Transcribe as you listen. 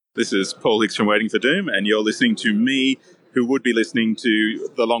This is Paul Hicks from Waiting for Doom, and you're listening to me, who would be listening to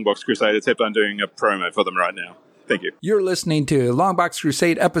the Longbox Crusade, except I'm doing a promo for them right now. Thank you. You're listening to Longbox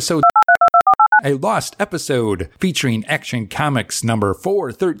Crusade episode, a lost episode, featuring Action Comics number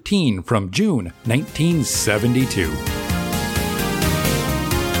 413 from June 1972.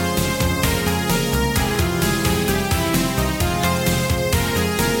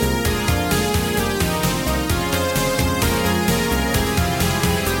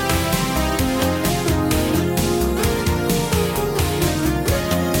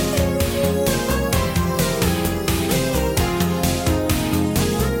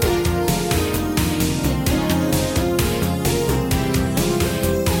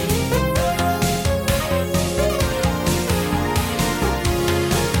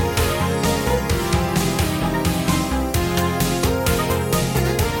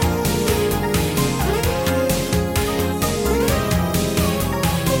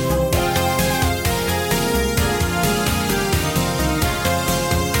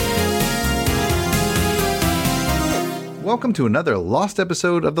 Welcome to another lost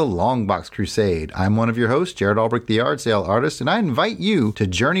episode of the Longbox Crusade. I'm one of your hosts, Jared Albrecht, the Yard Sale Artist, and I invite you to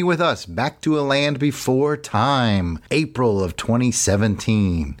journey with us back to a land before time, April of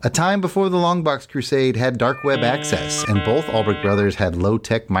 2017. A time before the Longbox Crusade had dark web access, and both Albrecht brothers had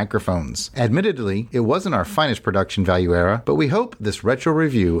low-tech microphones. Admittedly, it wasn't our finest production value era, but we hope this retro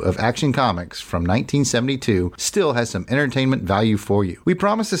review of Action Comics from 1972 still has some entertainment value for you. We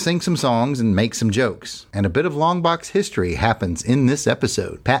promise to sing some songs and make some jokes, and a bit of Longbox history happens in this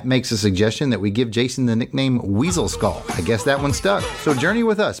episode. Pat makes a suggestion that we give Jason the nickname Weasel Skull. I guess that one stuck. So journey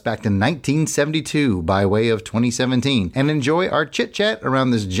with us back to 1972 by way of 2017 and enjoy our chit-chat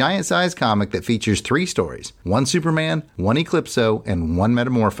around this giant-sized comic that features 3 stories. 1 Superman, 1 Eclipso, and 1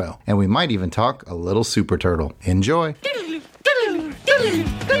 Metamorpho. And we might even talk a little Super Turtle. Enjoy!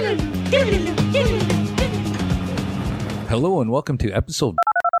 Hello and welcome to episode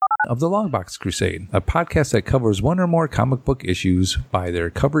of the Longbox Crusade, a podcast that covers 1 or more comic book issues by their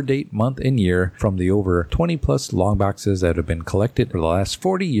cover date, month, and year from the over 20 plus long boxes that have been collected for the last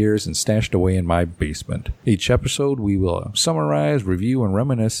 40 years and stashed away in my basement. Each episode we will summarize, review, and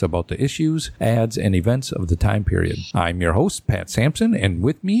reminisce about the issues, ads, and events of the time period. I'm your host, Pat Sampson, and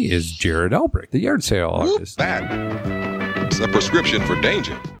with me is Jared Albrecht, the Yard Sale Artist. It's a prescription for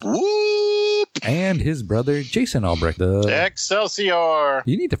danger. And his brother, Jason Albrecht, the Excelsior.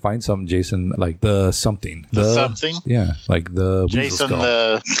 You need to find something, Jason, like the something. The something? Yeah, like the Jason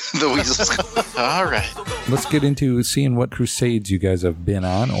Weasel Skull. the Weasel Skull. All right. Let's get into seeing what crusades you guys have been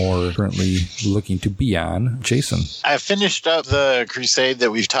on or currently looking to be on. Jason. I finished up the crusade that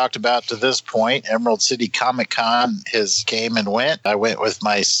we've talked about to this point. Emerald City Comic Con has came and went. I went with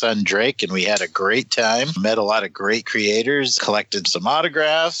my son Drake and we had a great time. Met a lot of great creators, collected some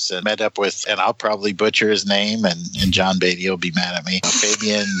autographs, and met up with, and I'll probably butcher his name, and John Beatty will be mad at me.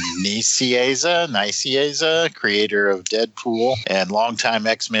 Fabian Nicieza, creator of Deadpool and longtime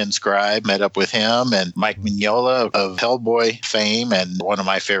X-Men scribe, met up with him, and Mike Mignola of Hellboy fame and one of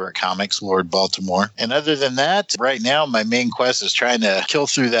my favorite comics, Lord Baltimore. And other than that, right now my main quest is trying to kill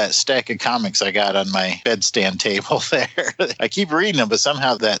through that stack of comics I got on my bedstand table there. I keep reading them, but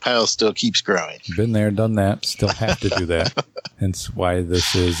somehow that pile still keeps growing. Been there, done that, still have to do that. Hence why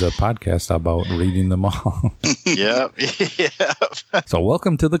this is a podcast about reading them all. Yep. So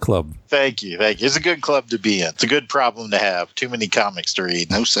welcome to the club. Thank you. It's a good club to be in. It's a good problem to have. Too many comics to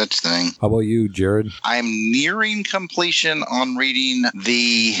read. No such thing. How about you, Jared? I'm nearing completion on reading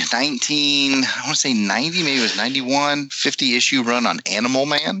the 90, maybe it was 91, 50 issue run on Animal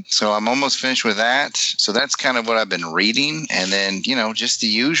Man. So I'm almost finished with that. So that's kind of what I've been reading. And then, just the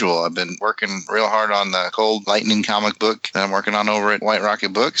usual. I've been working real hard on the Cold Lightning comic book that I'm working on over at White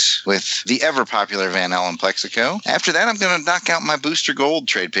Rocket Books with the ever-popular Van Allen Plexico. After that, I'm going to knock out my Booster Gold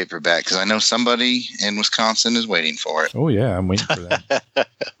trade paperback because I know somebody in Wisconsin is waiting for it. Oh, yeah, I'm waiting for that.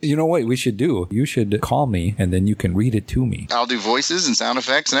 You know what we should do? You should call me, and then you can read it to me. I'll do voices and sound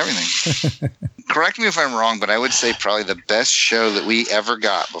effects and everything. Correct me if I'm wrong, but I would say probably the best show that we ever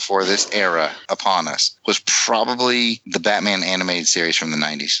got before this era upon us was probably the Batman animated series from the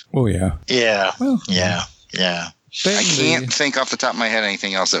 90s. Oh, yeah. Yeah. Well, yeah. I can't think off the top of my head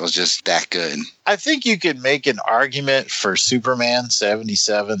anything else that was just that good. I think you could make an argument for Superman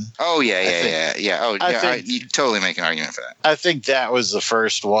 77. Oh, yeah. Oh, yeah, you totally make an argument for that. I think that was the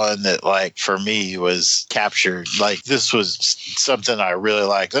first one that, for me, was captured. This was something I really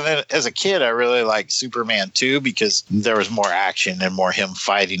liked. And then as a kid, I really liked Superman 2 because there was more action and more him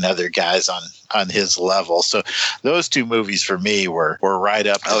fighting other guys on his level. So those 2 movies for me were right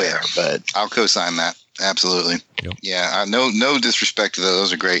up there. Oh, yeah. But I'll co-sign that. Absolutely. Yep. Yeah. No disrespect to those.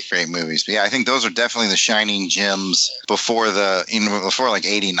 Those are great movies. But yeah, I think those are definitely the shining gems before like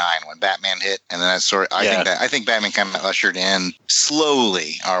 '89 when Batman hit, and then that sort. I think Batman kind of ushered in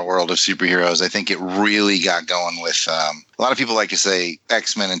slowly our world of superheroes. I think it really got going with. A lot of people like to say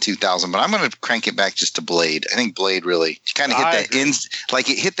X-Men in 2000, but I'm going to crank it back just to Blade. I think Blade really kind of hit that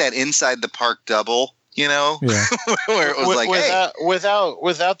it hit that inside the park double. You know, Yeah. where it was like,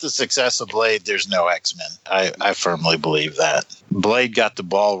 without the success of Blade, there's no X-Men. I firmly believe that. Blade got the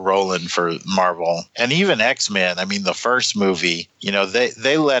ball rolling for Marvel, and even X-Men. I mean, the first movie,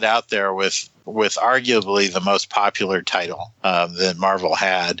 they let out there with arguably the most popular title that Marvel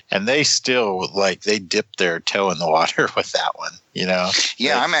had, and they still they dipped their toe in the water with that one.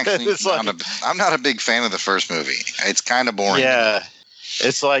 Yeah, I'm actually I'm not a big fan of the first movie. It's kind of boring. Yeah.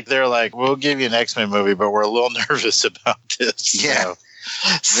 It's like they're like, we'll give you an X-Men movie, but we're a little nervous about this. Yeah.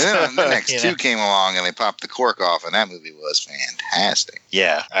 Then the next two came along and they popped the cork off, and that movie was fantastic.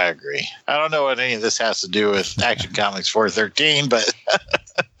 Yeah, I agree. I don't know what any of this has to do with Action Comics 413, but...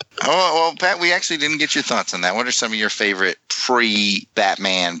 Well, Pat, we actually didn't get your thoughts on that. What are some of your favorite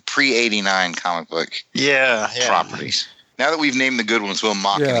pre-Batman, pre-'89 comic book properties? Now that we've named the good ones, we'll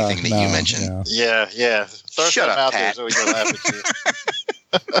mock anything that you mentioned. Yeah. Shut up, out Pat. there so we can laugh at you.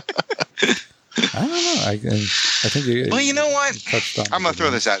 I don't know. I think you know what? I'm going to throw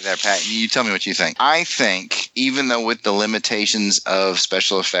this out there, Pat. You tell me what you think. I think, even though with the limitations of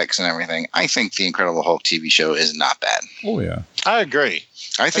special effects and everything, I think the Incredible Hulk TV show is not bad. Oh, yeah. I agree.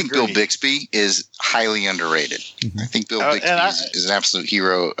 I think Bill Bixby is highly underrated. Mm-hmm. I think Bill Bixby is an absolute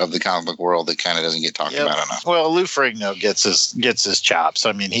hero of the comic book world that kind of doesn't get talked about enough. Well, Lou Ferrigno gets his chops.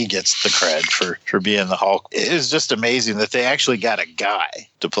 I mean, he gets the cred for being the Hulk. It is just amazing that they actually got a guy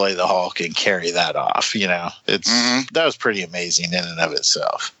to play the Hulk and carry that off. That was pretty amazing in and of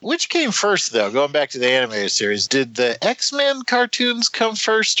itself. Which came first, though? Going back to the animated series, did the X-Men cartoons come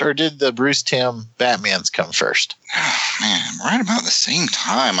first, or did the Bruce Timm Batmans come first? Oh, man, right about the same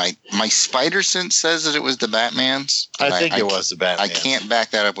time. My spider sense says that it was the Batmans. I think it was the Batmans. I can't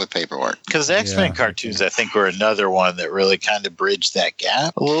back that up with paperwork. Because the X-Men cartoons, I think, were another one that really kind of bridged that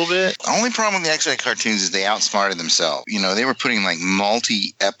gap a little bit. The only problem with the X-Men cartoons is they outsmarted themselves. They were putting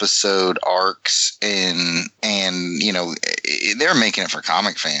multi-episode arcs in, and they were making it for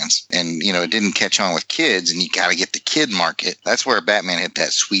comic fans. And, it didn't catch on with kids, and you got to get the kid market. That's where Batman hit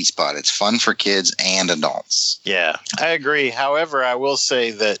that sweet spot. It's fun for kids and adults. Yeah, I agree. However, I will say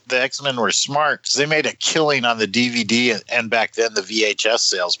that the X-Men were smart because they made a killing on the DVD and back then the VHS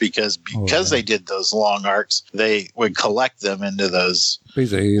sales because they did those long arcs, they would collect them into those.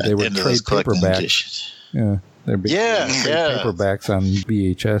 Basically, they were trade paperbacks. Yeah. They're big paperbacks on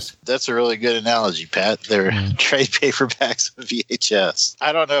VHS. That's a really good analogy, Pat. They're trade paperbacks on VHS.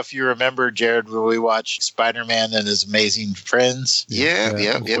 I don't know if you remember, Jared, when we watched Spider-Man and His Amazing Friends.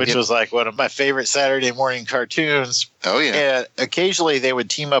 Which was like one of my favorite Saturday morning cartoons. Oh, yeah. And occasionally they would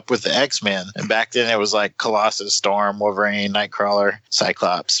team up with the X-Men. And back then it was like Colossus, Storm, Wolverine, Nightcrawler,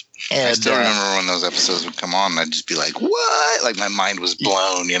 Cyclops. And I still remember when those episodes would come on, and I'd just be like, what? Like my mind was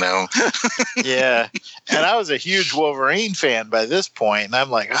blown, Yeah. And I was a huge Wolverine fan by this point, and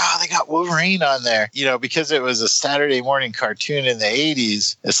I'm like, they got Wolverine on there. Because it was a Saturday morning cartoon in the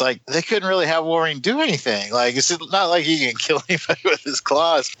 80s, it's like they couldn't really have Wolverine do anything. Like, it's not like he can kill anybody with his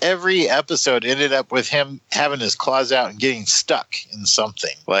claws. Every episode ended up with him having his claws out and getting stuck in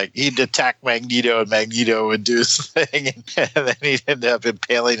something. Like, he'd attack Magneto, and Magneto would do his thing, and then he'd end up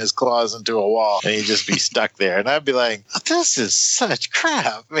impaling his claws into a wall, and he'd just be stuck there. And I'd be like, this is such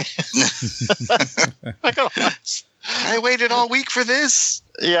crap, man. I waited all week for this.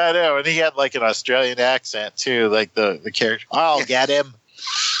 Yeah, I know. And he had like an Australian accent too, like the character. I'll get him.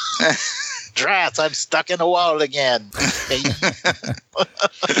 Drats, I'm stuck in a wall again.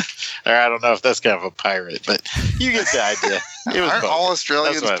 Or I don't know if that's kind of a pirate, but you get the idea. Aren't all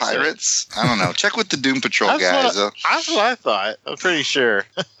Australians pirates? I don't know. Check with the Doom Patrol guys. That's what I thought. I'm pretty sure.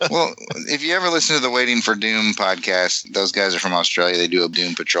 Well, if you ever listen to the Waiting for Doom podcast, those guys are from Australia. They do a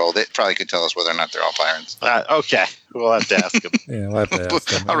Doom Patrol. They probably could tell us whether or not they're all pirates. Okay. We'll have to ask them. Yeah, we'll have to ask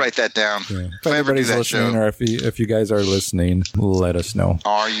them. I'll write that down. Yeah. If anybody's listening, or if you guys are listening, let us know.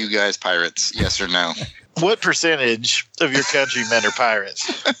 Are you guys pirates? Yes or no? What percentage of your countrymen are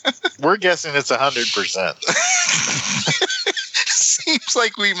pirates? We're guessing it's 100%. Seems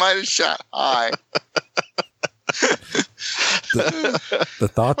like we might have shot high. The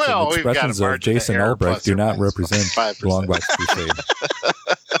thoughts and expressions of Jason Albrecht do not represent Longbox Crusade.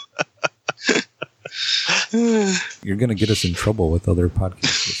 You're going to get us in trouble with other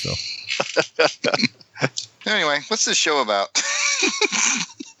podcasts. So. Anyway, what's this show about?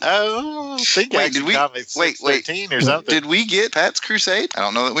 Oh, I think Action Comics 13 or something. Did we get Pat's Crusade? I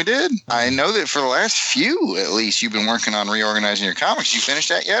don't know that we did. I know that for the last few, at least, you've been working on reorganizing your comics. You finished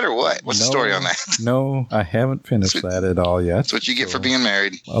that yet, or what? What's the story on that? No, I haven't finished that at all yet. That's what you get for being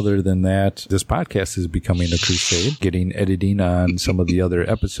married. Other than that, this podcast is becoming a crusade. Getting editing on some of the other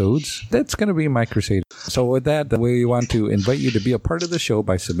episodes. That's going to be my crusade. So with that, we want to invite you to be a part of the show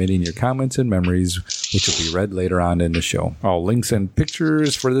by submitting your comments and memories, which will be read later on in the show. All links and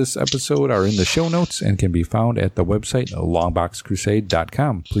pictures for this episode are in the show notes and can be found at the website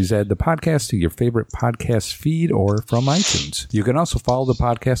longboxcrusade.com. Please add the podcast to your favorite podcast feed or from iTunes. You can also follow the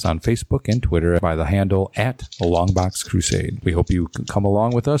podcast on Facebook and Twitter by the handle @longboxcrusade. We hope you can come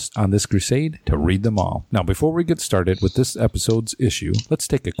along with us on this crusade to read them all. Now, before we get started with this episode's issue, let's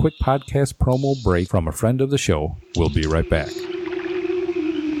take a quick podcast promo break from a friend of the show. We'll be right back.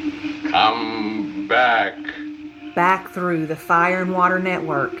 Come back. Back through the Fire and Water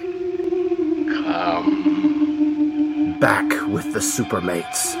Network. Come. Back with the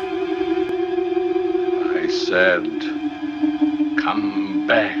Supermates. I said, come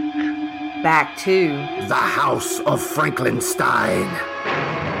back. Back to The House of Frankenstein.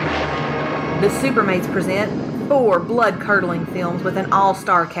 the Supermates present 4 blood-curdling films with an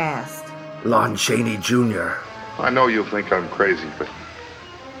all-star cast. Lon Chaney Jr. I know you'll think I'm crazy, but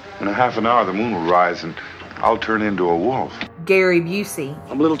in a half an hour the moon will rise and I'll turn into a wolf. Gary Busey.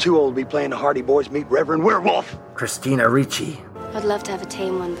 I'm a little too old to be playing the Hardy Boys meet Reverend Werewolf. Christina Ricci. I'd love to have a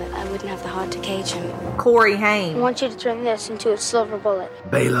tame one, but I wouldn't have the heart to cage him. Corey I Haim. want you to turn this into a silver bullet.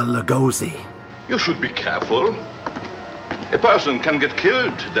 Bela Lugosi. You should be careful. A person can get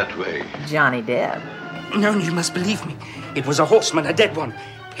killed that way. Johnny Depp. No, you must believe me. It was a horseman, a dead one.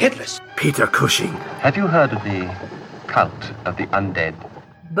 Headless. Peter Cushing. Have you heard of the cult of the undead?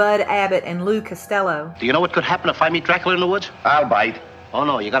 Bud Abbott and Lou Costello. Do you know what could happen if I meet Dracula in the woods? I'll bite. Oh,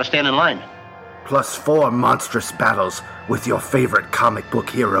 no, you gotta stand in line. Plus 4 monstrous battles with your favorite comic book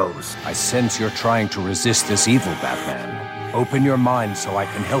heroes. I sense you're trying to resist this evil, Batman. Open your mind so I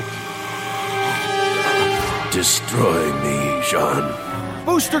can help you. Destroy me, Jean.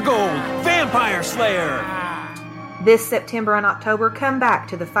 Booster Gold, Vampire Slayer. This September and October, come back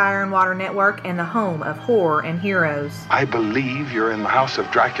to the Fire and Water Network and the home of horror and heroes. I believe you're in the house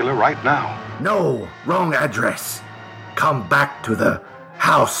of Dracula right now. No, wrong address. Come back to the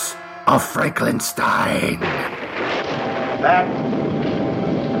House of Frankenstein.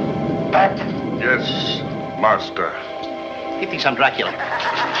 Bat. Yes, master. He thinks I'm Dracula.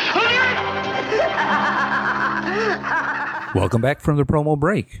 Welcome back from the promo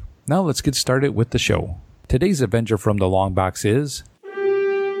break. Now let's get started with the show. Today's Avenger from the Long Box is...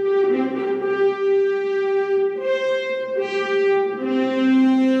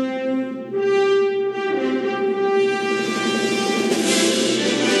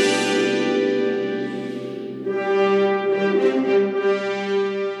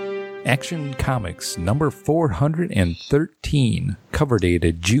 Action Comics number 413, cover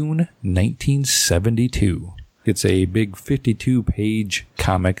dated June 1972. It's a big 52-page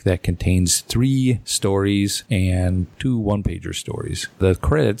comic that contains 3 stories and 2 one-pager stories. The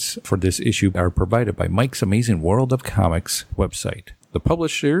credits for this issue are provided by Mike's Amazing World of Comics website. The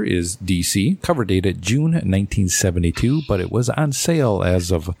publisher is DC, cover dated June 1972, but it was on sale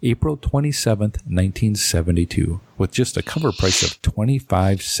as of April 27th, 1972, with just a cover price of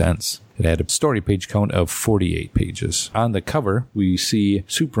 25 cents. It had a story page count of 48 pages. On the cover, we see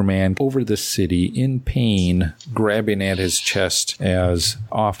Superman over the city in pain, grabbing at his chest as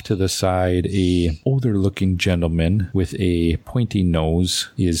off to the side, a older-looking gentleman with a pointy nose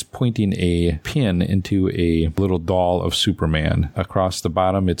is pointing a pin into a little doll of Superman. Across the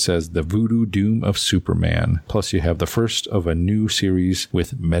bottom, it says The Voodoo Doom of Superman. Plus, you have the first of a new series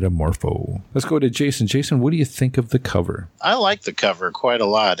with Metamorpho. Let's go to Jason. Jason, what do you think of the cover? I like the cover quite a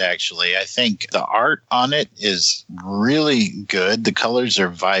lot, actually. I think the art on it is really good. The colors are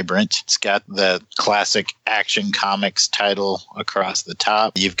vibrant. It's got the classic Action Comics title across the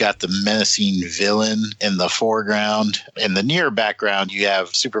top. You've got the menacing villain in the foreground. In the near background, you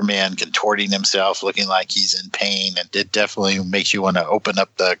have Superman contorting himself, looking like he's in pain. And it definitely makes you want to open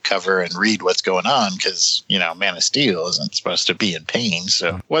up the cover and read what's going on because, you know, Man of Steel isn't supposed to be in pain.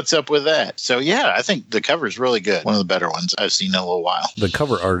 So what's up with that? So, yeah, I think the cover is really good. One of the better ones I've seen in a little while. The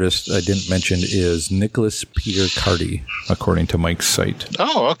cover artist I didn't mention is Nicholas Peter Carty, according to Mike's site.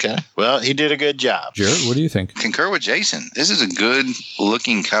 Oh, okay. Well, he did a good job. Jared, what do you think? Concur with Jason. This is a good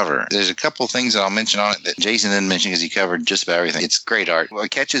looking cover. There's a couple things that I'll mention on it that Jason didn't mention because he covered just about everything. It's great art.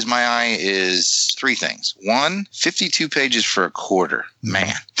 What catches my eye is 3 things. 1, 52 pages for a quarter.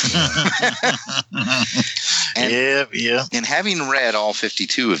 Man. And, yeah. And having read all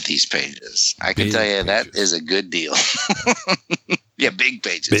 52 of these pages, I can tell you that is a good deal. Yeah, big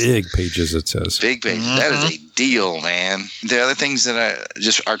pages. Big pages, it says. Big pages. Mm-hmm. That is a deal, man. The other things that I,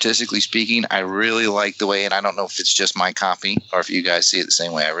 just artistically speaking, I really like the way, and I don't know if it's just my copy or if you guys see it the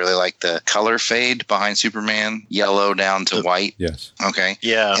same way. I really like the color fade behind Superman, yellow down to white. Yes. Okay.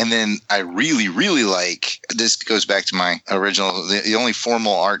 Yeah. And then I really, really like, this goes back to my original, the only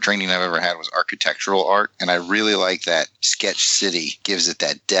formal art training I've ever had was architectural art. And I really like that Sketch City gives it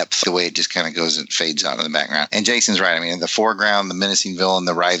that depth, the way it just kind of goes and fades out in the background. And Jason's right. I mean, in the foreground, the menacing villain,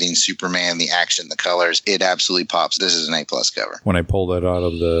 the writhing Superman, the action, the colors, it absolutely pops. This is an A+ cover. When I pulled it out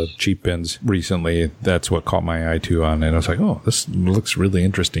of the cheap bins recently, that's what caught my eye too on it. I was like, oh, this looks really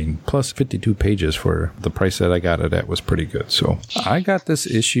interesting. Plus 52 pages for the price that I got it at was pretty good. So I got this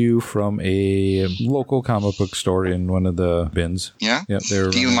issue from a local comic book store in one of the bins. Yeah? Yep,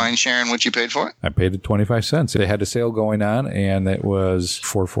 do you mind sharing what you paid for it? I paid it 25 cents. They had a sale going on, and it was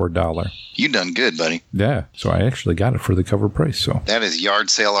for $4. You done good, buddy. Yeah. So I actually got it for the cover price. So that is yard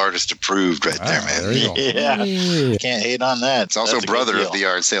sale artist approved right there, man. There you go. Yeah. Can't hate on that. It's also brother of the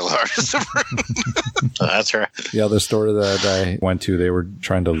yard sale artist approved. That's right. Yeah, the store that I went to, they were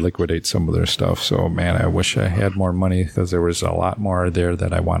trying to liquidate some of their stuff. So, man, I wish I had more money because there was a lot more there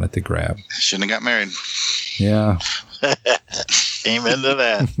that I wanted to grab. Shouldn't have got married. Yeah. Amen to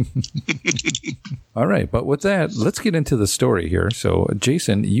that. All right. But with that, let's get into the story here. So,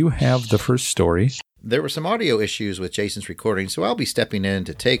 Jason, you have the first story. There were some audio issues with Jason's recording, so I'll be stepping in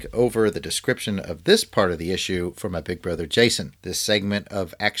to take over the description of this part of the issue for my big brother Jason. This segment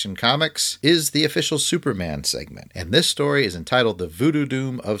of Action Comics is the official Superman segment, and this story is entitled The Voodoo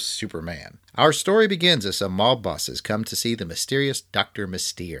Doom of Superman. Our story begins as some mob bosses come to see the mysterious Dr.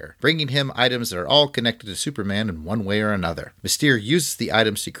 Mystere, bringing him items that are all connected to Superman in one way or another. Mystere uses the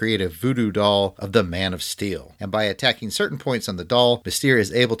items to create a voodoo doll of the Man of Steel, and by attacking certain points on the doll, Mystere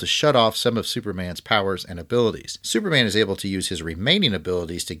is able to shut off some of Superman's powers and abilities. Superman is able to use his remaining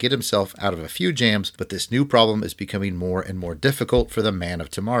abilities to get himself out of a few jams, but this new problem is becoming more and more difficult for the Man of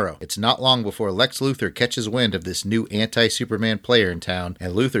Tomorrow. It's not long before Lex Luthor catches wind of this new anti-Superman player in town,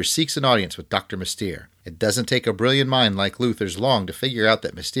 and Luthor seeks an audience with Dr. Mystere. It doesn't take a brilliant mind like Luthor's long to figure out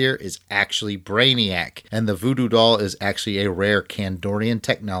that Mystere is actually Brainiac, and the voodoo doll is actually a rare Kandorian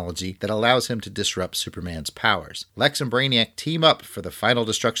technology that allows him to disrupt Superman's powers. Lex and Brainiac team up for the final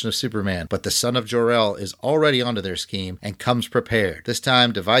destruction of Superman, but the son of Jor-El is already onto their scheme and comes prepared, this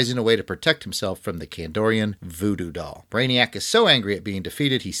time devising a way to protect himself from the Kandorian voodoo doll. Brainiac is so angry at being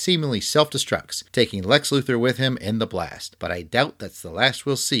defeated he seemingly self-destructs, taking Lex Luthor with him in the blast. But I doubt that's the last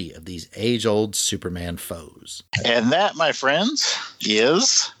we'll see of these age-old Superman foes. And that, my friends,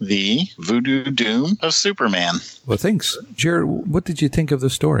 is the Voodoo Doom of Superman. Well, thanks. Jared, what did you think of the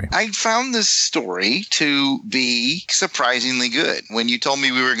story? I found this story to be surprisingly good. When you told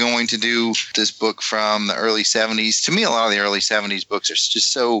me we were going to do this book from the early 70s, to me, a lot of the early 70s books are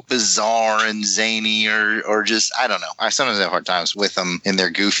just so bizarre and zany or just, I don't know. I sometimes have hard times with them in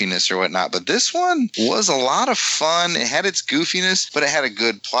their goofiness or whatnot, but this one was a lot of fun. It had its goofiness, but it had a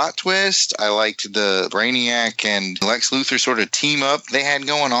good plot twist. I liked the Brainiac and Lex Luthor sort of team up they had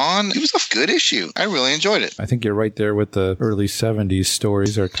going on. It was a good issue. I really enjoyed it. I think you're right there with the early 70s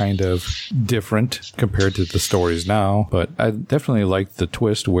stories are kind of different compared to the stories now, but I definitely liked the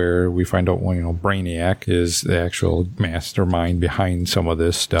twist where we find out, Brainiac is the actual mastermind behind some of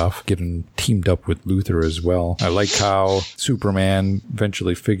this stuff, getting teamed up with Luthor as well. I like how Superman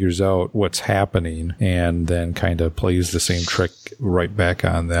eventually figures out what's happening and then kind of plays the same trick right back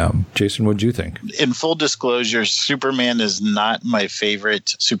on them. Jason, what'd you think? In full disclosure, Superman is not my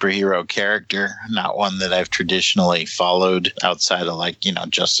favorite superhero character, not one that I've traditionally followed outside of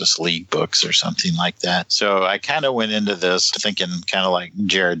Justice League books or something like that. So I kind of went into this thinking kind of like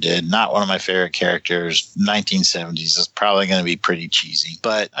Jared did, not one of my favorite characters. 1970s is probably going to be pretty cheesy,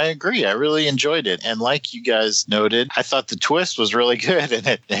 but I agree. I really enjoyed it. And like you guys noted, I thought the twist was really good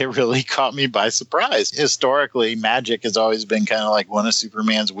and it really caught me by surprise. Historically, magic has always been kind of like one of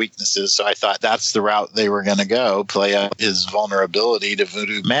Superman's weaknesses. So I thought that's the route they were going to go, play up his vulnerability to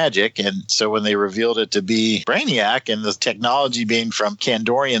voodoo magic. And so when they revealed it to be Brainiac and the technology being from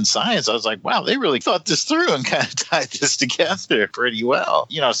Kandorian science, I was like, wow, they really thought this through and kind of tied this together pretty well.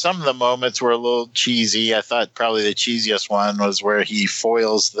 Some of the moments were a little cheesy. I thought probably the cheesiest one was where he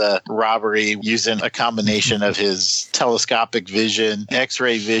foils the robbery using a combination of his telescopic vision,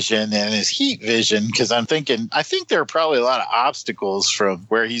 X-ray vision, and his heat vision. Because I think there are probably a lot of obstacles from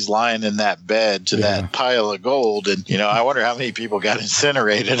where he's lying in that bed to that pile of gold. And, I wonder how many people got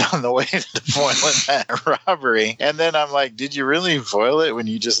incinerated on the way to foiling that robbery. And then I'm like, did you really foil it when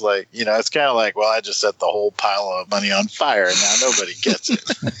you just it's kind of like, well, I just set the whole pile of money on fire and now nobody gets it.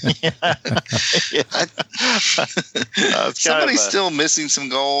 Somebody's still missing some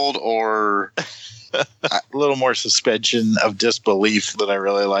gold, or a little more suspension of disbelief that I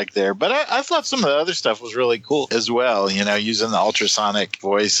really like there. But I thought some of the other stuff was really cool as well. Using the ultrasonic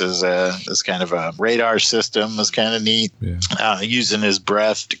voice as kind of a radar system was kind of neat. Yeah. Using his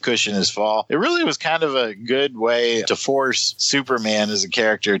breath to cushion his fall. It really was kind of a good way to force Superman as a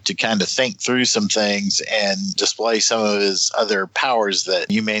character to kind of think through some things and display some of his other powers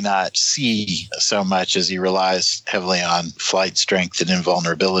that you may not see so much as he relies heavily on flight strength and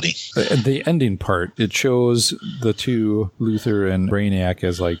invulnerability. The ending part, it shows the two, Luthor and Brainiac,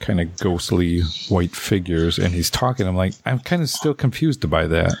 as kind of ghostly white figures, and he's talking. I'm kind of still confused by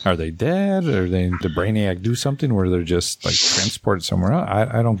that. Are they dead? Did Brainiac do something where they're just transported somewhere else?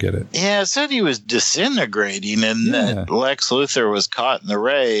 I don't get it. Yeah, it said he was disintegrating and that Lex Luthor was caught in the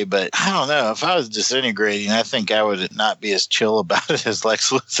ray, but I don't know. If I was disintegrating, I think I would not be as chill about it as Lex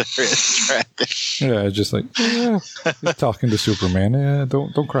Luthor is, right? Yeah, just he's talking to Superman. Yeah,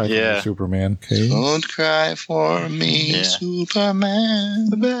 don't cry for me, Superman. Okay. Don't cry for me, Superman.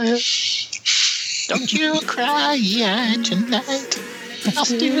 Don't you cry tonight. I'll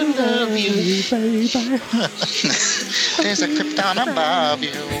still love you, baby. There's a Krypton above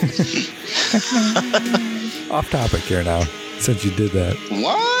you. Off topic here now, since you did that.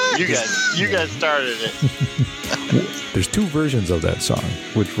 What? You guys started it. There's two versions of that song.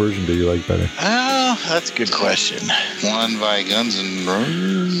 Which version do you like better? Oh, that's a good question. One by Guns N'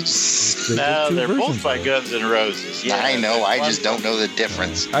 Roses. No, they're both by Guns N' Roses. Yeah, I know. I just don't know the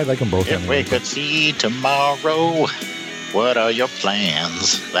difference. I like them both. If we could see tomorrow, what are your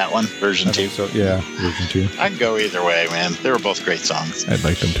plans? That one, version 2. So, yeah, version 2. I can go either way, man. They were both great songs. I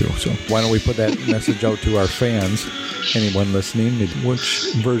like them too. So why don't we put that message out to our fans? Anyone listening,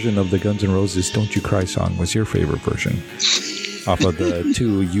 which version of the Guns N' Roses Don't You Cry song was your favorite version? Off of the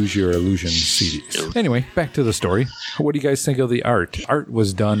 2 Use Your Illusion CDs. Anyway, back to the story. What do you guys think of the art? Art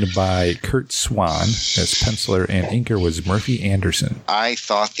was done by Kurt Swan as penciler, and inker was Murphy Anderson. I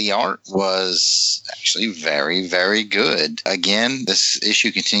thought the art was actually very, very good. Again, this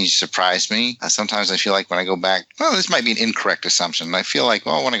issue continues to surprise me. Sometimes I feel like when I go back, this might be an incorrect assumption. I feel like,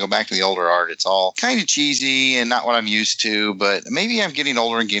 when I go back to the older art, it's all kind of cheesy and not what I'm used to, but maybe I'm getting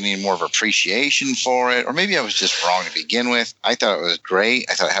older and getting more of appreciation for it, or maybe I was just wrong to begin with. I thought it was great.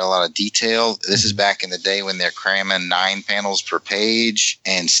 I thought it had a lot of detail. This is back in the day when they're cramming 9 panels per page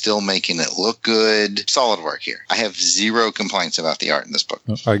and still making it look good. Solid work here. I have 0 complaints about the art in this book.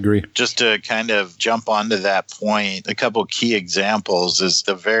 I agree. Just to kind of jump onto that point, a couple key examples is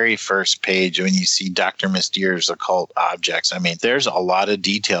the very first page when you see Dr. Mysterious occult objects. I mean, there's a lot of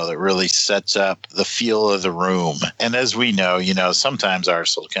detail that really sets up the feel of the room. And as we know, sometimes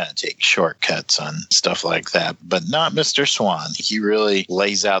artists will kind of take shortcuts on stuff like that, but not Mr. Swan. He really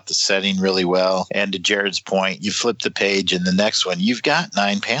lays out the setting really well. And to Jared's point, you flip the page and the next one, you've got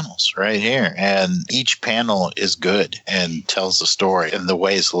 9 panels right here. And each panel is good and tells the story. And the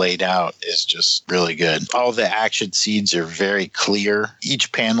way it's laid out is just really good. All the action scenes are very clear.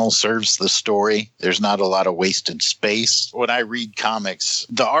 Each panel serves the story. There's not a lot of wasted space. When I read comics,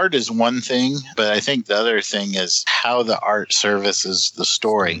 the art is one thing, but I think the other thing is how the art services the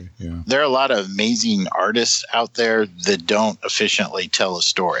story. Yeah. There are a lot of amazing artists out there that don't efficiently tell a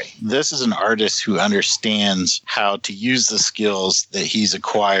story. This is an artist who understands how to use the skills that he's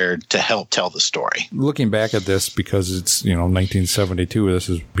acquired to help tell the story. Looking back at this, because it's 1972, this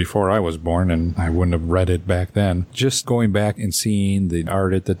is before I was born and I wouldn't have read it back then. Just going back and seeing the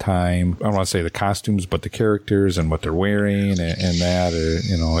art at the time, I don't want to say the costumes, but the characters and what they're wearing and that,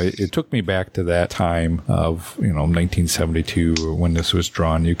 it took me back to that time of 1972 when this was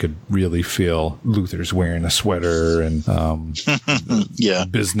drawn. You could really feel Luthor's wearing a sweater and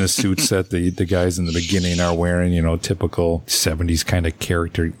business suits that the guys in the beginning are wearing, typical 70s kind of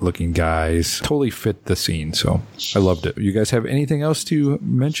character looking guys. Totally fit the scene. So I loved it. You guys have anything else to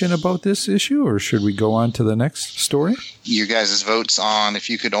mention about this issue, or should we go on to the next story? Your guys' votes on if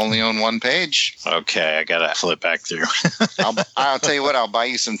you could only own 1 page. Okay, I gotta flip back through. I'll tell you what, I'll buy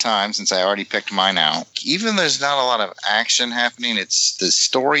you some time since I already picked mine out. Even there's not a lot of action happening, it's the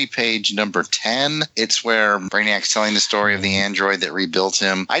story page number 10. It's where Brainiac's telling the story story of the android that rebuilt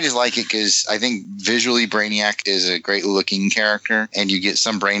him. I just like it because I think visually Brainiac is a great looking character, and you get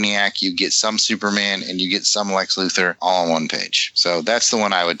some Brainiac, you get some Superman, and you get some Lex Luthor all on one page. So that's the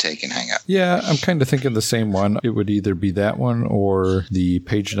one I would take and hang up. Yeah, I'm kind of thinking the same one. It would either be that one or the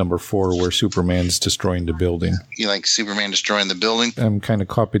page number 4 where Superman's destroying the building. You like Superman destroying the building? I'm kind of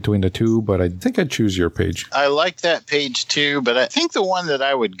caught between the two, but I think I'd choose your page. I like that page too, but I think the one that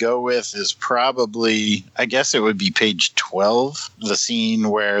I would go with is probably, I guess it would be page 12, the scene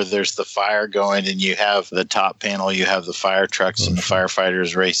where there's the fire going and you have the top panel, you have the fire trucks and the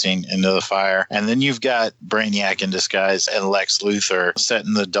firefighters racing into the fire. And then you've got Brainiac in disguise and Lex Luthor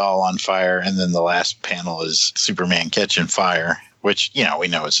setting the doll on fire. And then the last panel is Superman catching fire, which, you know, we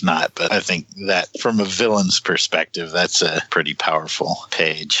know it's not. But I think that from a villain's perspective, that's a pretty powerful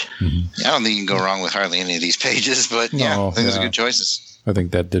page. Yeah, I don't think you can go wrong with hardly any of these pages, but yeah, I think those are good choices. I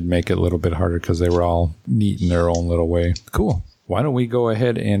think that did make it a little bit harder because they were all neat in their own little way. Cool. Why don't we go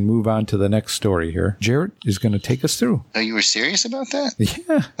ahead and move on to the next story here? Jarrett is going to take us through. Oh, you were serious about that?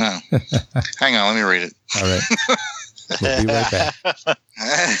 Yeah. Oh. Hang on, let me read it. All right. We'll be right back.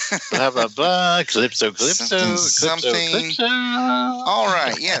 Blah, blah, blah. Calypso. Something. All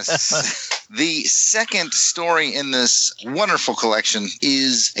right, yes. The second story in this wonderful collection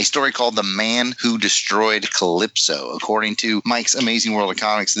is a story called The Man Who Destroyed Calypso. According to Mike's Amazing World of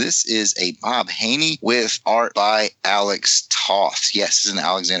Comics, this is a Bob Haney with art by Alex Toth. Yes, it's an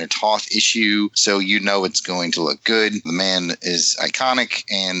Alexander Toth issue, so you know it's going to look good. The man is iconic,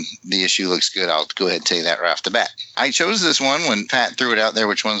 and the issue looks good. I'll go ahead and tell you that right off the bat. I chose this one when Pat threw it out there,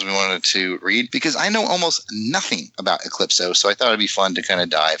 which ones we wanted to read, because I know almost nothing about Eclipso, so I thought it'd be fun to kind of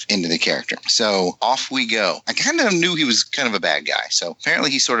dive into the character. So off we go. I kind of knew he was kind of a bad guy. So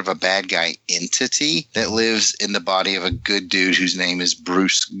apparently he's sort of a bad guy entity that lives in the body of a good dude whose name is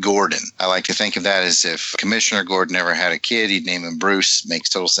Bruce Gordon. I like to think of that as if Commissioner Gordon ever had a kid, he'd name him Bruce. Makes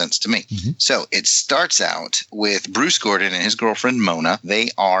total sense to me. So it starts out with Bruce Gordon and his girlfriend Mona. They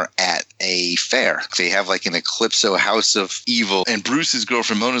are at a fair. They have like an Eclipso house of evil, and Bruce's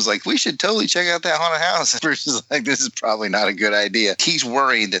girlfriend Mona's like, we should totally check out that haunted house. And Bruce is like, this is probably not a good idea. He's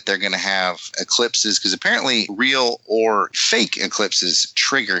worried that they're going to have eclipses because apparently real or fake eclipses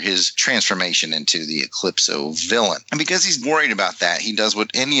trigger his transformation into the Eclipso villain. And because he's worried about that, he does what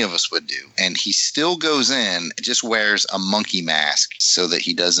any of us would do. And he still goes in, just wears a monkey mask so that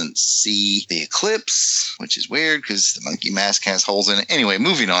he doesn't see the eclipse, which is weird because the monkey mask has holes in it. Anyway,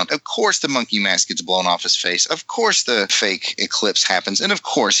 moving on. Of course, the monkey mask gets blown off his face. Of course, the fake eclipse happens. And of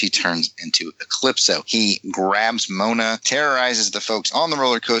course, he turns into Eclipso. He grabs Mona, terrorizes the folks on the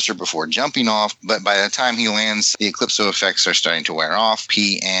roller coaster before jumping off. But by the time he lands, the Eclipso effects are starting to wear off.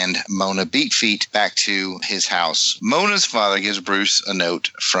 He and Mona beat feet back to his house. Mona's father gives Bruce a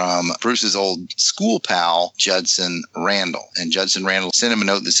note from Bruce's old school pal, Judson Randall. And Judson Randall sent him a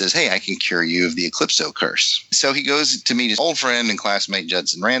note that says, hey, I can cure you of the Eclipso curse. So he goes to meet his old friend and classmate,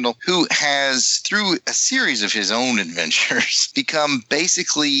 Judson Randall, who has, through a series of his own adventures, become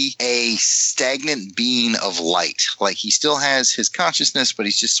basically a stagnant being of light. Like he still has his consciousness, but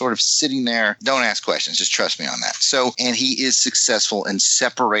he's just sort of sitting there. Don't ask questions. Just trust me on that. So, and he is successful in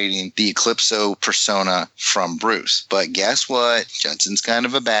separating the Eclipso persona from Bruce. But guess what? Judson's kind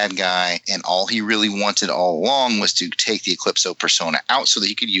of a bad guy, and all he really wanted all along was to take the Eclipso persona out so that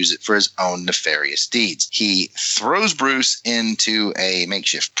he could use it for his own nefarious deeds. He throws Bruce into a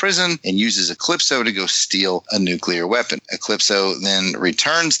makeshift prison and uses Eclipso to go steal a nuclear weapon. Eclipso then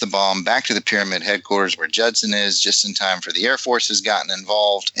returns the bomb back to the pyramid headquarters where Judson is, just in time for the Air Force has gotten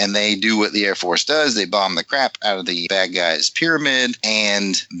involved, and they do what the Air Force does. They bomb the crap out of the bad guy's pyramid,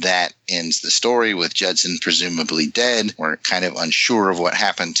 and that ends the story with Judson presumably dead. We're kind of unsure of what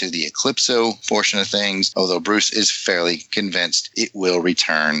happened to the Eclipso portion of things, although Bruce is fairly convinced it will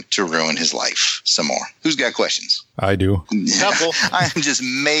return to ruin his life some more. Who's got questions? I do. Couple. I am just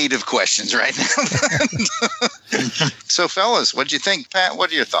made of questions right now. So, fellas, what'd you think? Pat,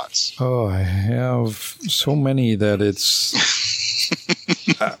 what are your thoughts? Oh, I have so many that it's...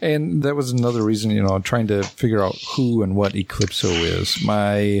 and that was another reason, trying to figure out who and what Eclipso is.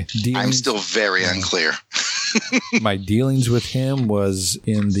 I'm still very unclear. My dealings with him was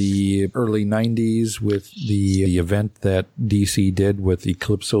in the early 90s with the event that DC did with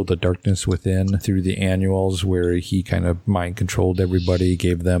Eclipso, The Darkness Within, through the annuals where he kind of mind controlled everybody,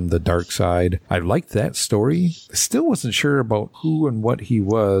 gave them the dark side. I liked that story. I still wasn't sure about who and what he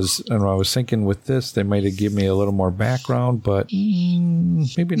was. And I was thinking with this, they might have given me a little more background, but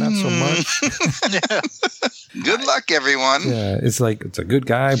maybe not so much. Good luck, everyone. Yeah, it's like, it's a good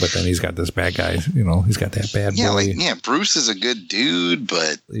guy, but then he's got this bad guy, he's got that bad bad Yeah, boy. Bruce is a good dude,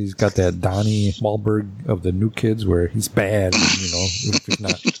 but He's got that Donnie Wahlberg of the New Kids where he's bad, he's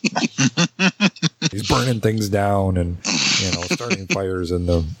not. He's burning things down and, starting fires in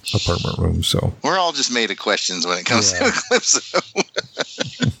the apartment room. So we're all just made of questions when it comes to Eclipso.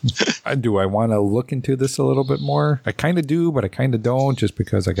 Do I want to look into this a little bit more? I kind of do, but I kind of don't, just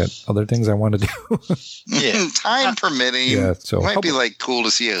because I got other things I want to do. Yeah, time permitting. Yeah, so it might be cool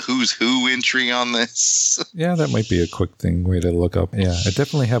to see a who's who entry on this. Yeah, that might be a quick way to look up. Yeah, I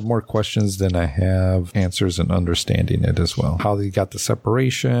definitely have more questions than I have answers and understanding it as well. How they got the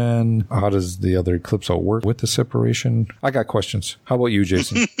separation? How does the other Eclipso work with the separation? I got questions. How about you,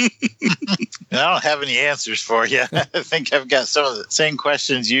 Jason? I don't have any answers for you. I think I've got some of the same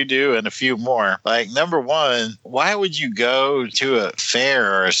questions you do and a few more. Number one, why would you go to a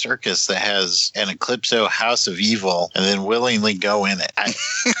fair or a circus that has an Eclipso House of Evil and then willingly go in it?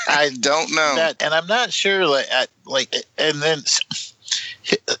 I don't know. And I'm not sure, and then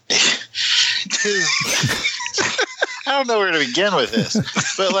I don't know where to begin with this,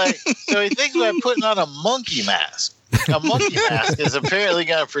 but so he thinks about putting on a monkey mask. A monkey mask is apparently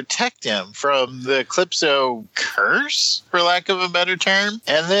going to protect him from the Eclipso curse, for lack of a better term.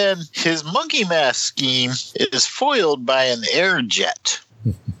 And then his monkey mask scheme is foiled by an air jet.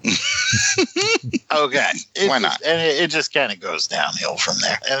 Okay. Why not? And it just kind of goes downhill from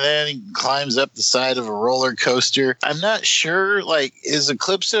there. And then he climbs up the side of a roller coaster. I'm not sure, is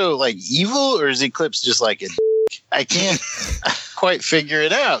Eclipso evil, or is Eclipse just a I can't quite figure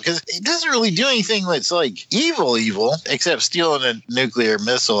it out, because it doesn't really do anything that's evil, except stealing a nuclear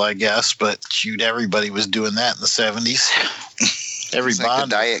missile, I guess. But shoot, everybody was doing that in the 70s. Every it's like the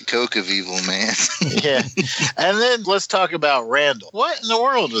Diet Coke of evil, man. Yeah. And then let's talk about Randall. What in the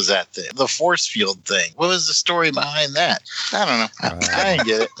world was that thing? The force field thing. What was the story behind that? I don't know. I didn't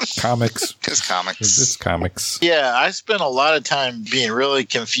get it. Comics. Because comics. It's comics. Yeah, I spent a lot of time being really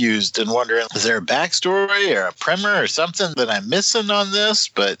confused and wondering, is there a backstory or a primer or something that I'm missing on this?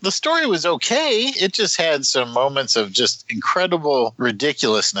 But the story was okay. It just had some moments of just incredible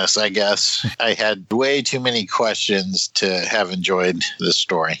ridiculousness, I guess. I had way too many questions to have enjoyed this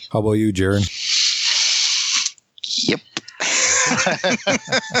story. How about you, Jaron? Yep.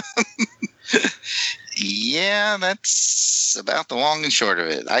 Yeah, that's about the long and short of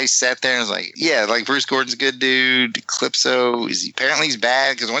it. I sat there and was Bruce Gordon's a good dude. Eclipso apparently he's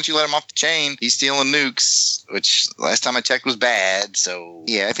bad, because once you let him off the chain, he's stealing nukes, which last time I checked was bad. So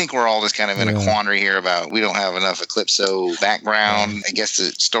yeah, I think we're all just kind of in a quandary here about we don't have enough Eclipso background. I guess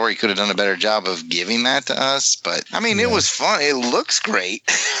the story could have done a better job of giving that to us, but I mean, it was fun. It looks great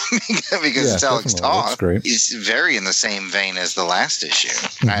because it's Alex Toth. He's very in the same vein as the last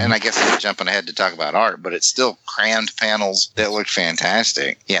issue. And I guess I'm jumping ahead to talk about art, but it's still crammed panels that look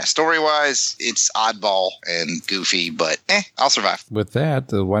fantastic. Yeah, story-wise, it's oddball and goofy, but I'll survive. With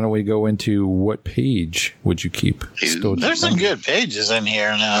that, why don't we go into what page would you keep? There's some good pages in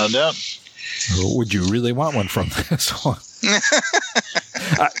here now, would you really want one from this one?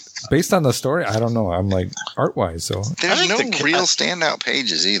 Based on the story, I don't know. I'm art-wise, so there's no real standout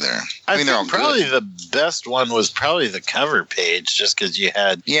pages either. I mean, they're all probably good. The best one was probably the cover page, just because you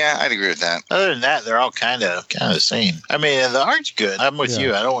had. Yeah, I'd agree with that. Other than that, they're all kind of the same. I mean, the art's good. I'm with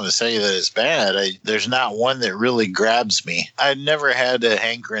you. I don't want to say that it's bad. There's not one that really grabs me. I never had a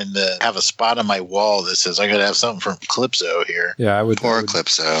hankering to have a spot on my wall that says I got to have something from Eclipso here. Yeah, I would. Poor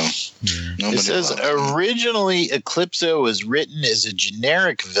Eclipso. It says originally Eclipso was written as a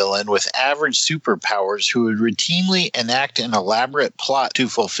generic villain with average superpowers who would routinely enact an elaborate plot to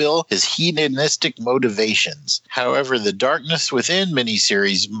fulfill his hedonistic motivations. However, the Darkness Within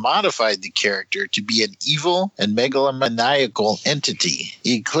miniseries modified the character to be an evil and megalomaniacal entity.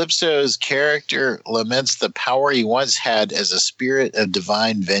 Eclipso's character laments the power he once had as a spirit of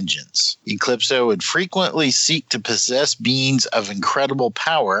divine vengeance. Eclipso would frequently seek to possess beings of incredible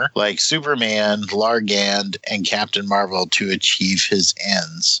power, like Superman, Largand, and Captain Marvel, to achieve his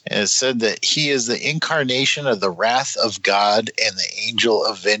ends. And it said that he is the incarnation of the wrath of God and the angel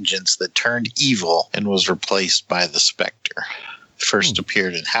of vengeance that turned evil and was replaced by the Spectre. First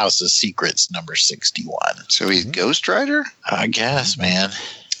appeared in House of Secrets number 61. So he's Ghost Rider? I guess, man.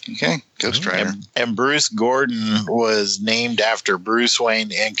 Okay, Ghost Rider. And Bruce Gordon was named after Bruce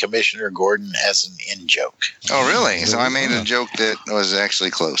Wayne and Commissioner Gordon as an in-joke. Oh, really? So I made a joke that was actually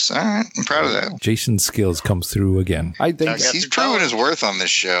close. All right, I'm proud of that. Jason's skills comes through again. I think he's proven his worth on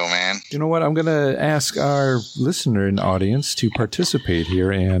this show, man. You know what? I'm going to ask our listener and audience to participate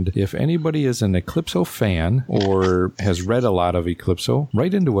here, and if anybody is an Eclipso fan or has read a lot of Eclipso,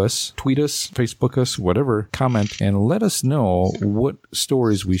 write into us, tweet us, Facebook us, whatever, comment, and let us know what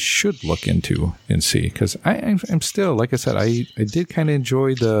stories we should look look into and see, because I'm still, like I said, I did kind of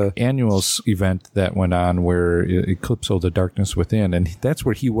enjoy the annuals event that went on where Eclipso, the Darkness Within, and that's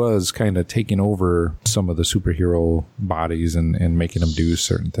where he was kind of taking over some of the superhero bodies and making them do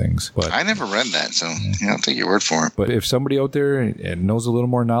certain things. But I never read that, so I'll take your word for it. But if somebody out there knows a little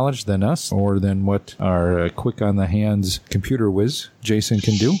more knowledge than us, or than what our quick on the hands computer whiz Jason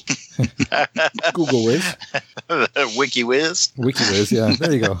can do, Google whiz, Wiki whiz, yeah,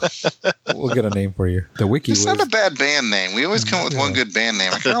 there you go. We'll get a name for you, the Wiki It's whiz. not a bad band name. We always come up with one good band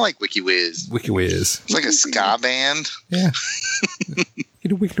name. I kind of like Wiki Whiz. Wiki whiz. It's like a ska band. Yeah.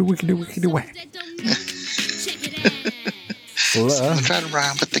 Wiki whack. They try to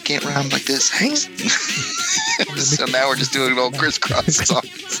rhyme, but they can't rhyme like this. Hey. So now we're just doing an old crisscross song.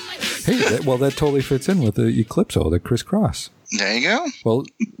 Hey, that totally fits in with the Eclipso, the crisscross. There you go. Well,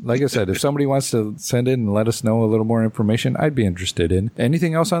 like I said, if somebody wants to send in and let us know a little more information, I'd be interested in.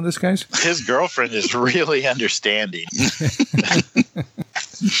 Anything else on this, guys? His girlfriend is really understanding.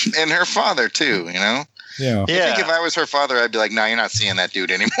 And her father, too, you know? Yeah. I think if I was her father, I'd be like, no, you're not seeing that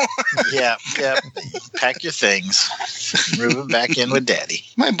dude anymore. Yeah. Pack your things. Move him back in with daddy.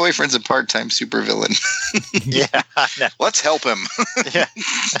 My boyfriend's a part-time supervillain. Yeah. Let's help him. Yeah.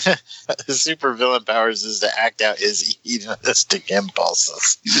 His supervillain powers is to act out his hedonistic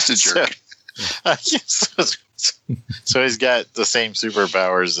impulses. He's just a jerk. So he's got the same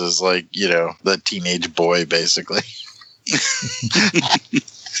superpowers as, like, the teenage boy, basically.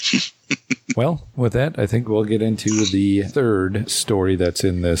 Well, with that, I think we'll get into the third story that's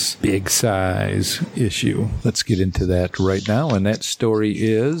in this big size issue. Let's get into that right now. And that story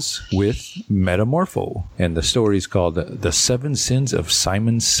is with Metamorpho. And the story is called The Seven Sins of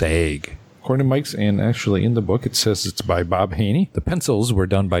Simon Sagg. According to Mike's, and actually in the book, it says it's by Bob Haney. The pencils were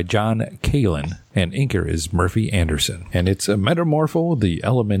done by John Kalin, and inker is Murphy Anderson. And it's a Metamorpho, the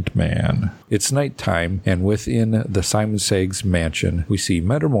Element Man. It's nighttime, and within the Simon Sagg's mansion, we see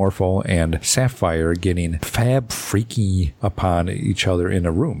Metamorpho and Sapphire getting fab freaky upon each other in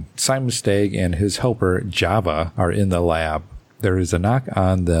a room. Simon Sagg and his helper, Java, are in the lab. There is a knock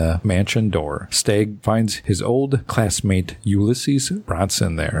on the mansion door. Stagg finds his old classmate Ulysses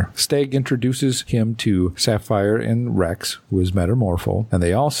Bronson there. Stagg introduces him to Sapphire and Rex, who is Metamorpho, and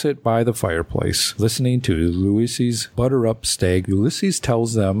they all sit by the fireplace, listening to Ulysses butter up Stagg. Ulysses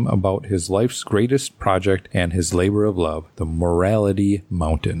tells them about his life's greatest project and his labor of love, the Morality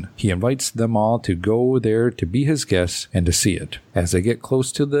Mountain. He invites them all to go there to be his guests and to see it. As they get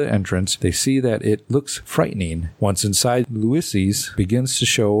close to the entrance, they see that it looks frightening. Once inside, Ulysses begins to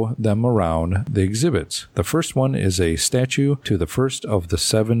show them around the exhibits. The first one is a statue to the first of the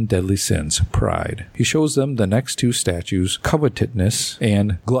 7 deadly sins, pride. He shows them the next 2 statues, covetousness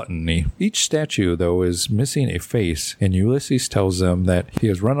and gluttony. Each statue, though, is missing a face, and Ulysses tells them that he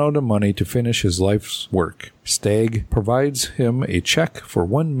has run out of money to finish his life's work. Stagg provides him a check for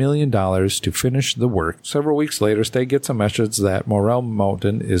 $1 million to finish the work. Several weeks later, Stagg gets a message that Morale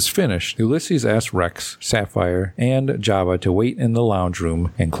Mountain is finished. Ulysses asks Rex, Sapphire, and Java to wait in the lounge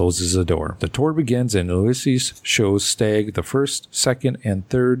room and closes the door. The tour begins, and Ulysses shows Stagg the first, second, and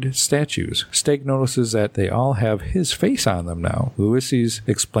third statues. Stagg notices that they all have his face on them now. Ulysses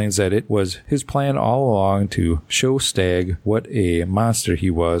explains that it was his plan all along to show Stagg what a monster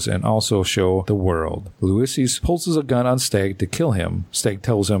he was and also show the world. Ulysses pulls a gun on Stagg to kill him. Stagg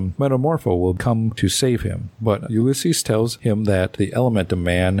tells him Metamorpho will come to save him, but Ulysses tells him that the Element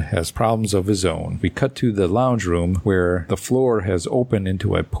Man has problems of his own. We cut to the lounge room where the floor has opened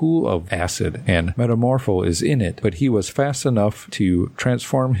into a pool of acid, and Metamorpho is in it, but he was fast enough to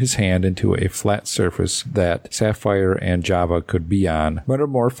transform his hand into a flat surface that Sapphire and Java could be on.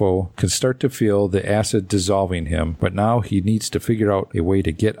 Metamorpho can start to feel the acid dissolving him, but now he needs to figure out a way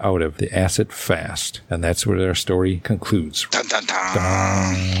to get out of the acid fast. And that's where their story concludes. Dun, dun,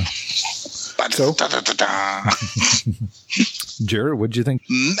 dun. So, Jared, what'd you think?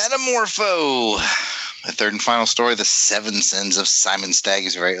 Metamorpho. The third and final story, The Seven Sins of Simon Stagg,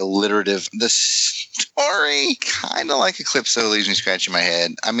 is very alliterative. The story, kind of like Eclipso, leaves me scratching my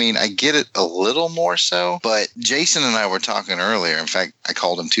head. I mean, I get it a little more so, but Jason and I were talking earlier. In fact, I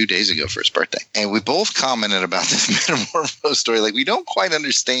called him 2 days ago for his birthday, and we both commented about this Metamorpho story. Like, we don't quite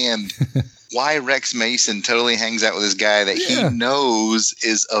understand why Rex Mason totally hangs out with this guy that he knows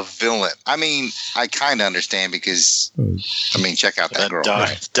is a villain. I mean, I kind of understand because, I mean, check out that girl.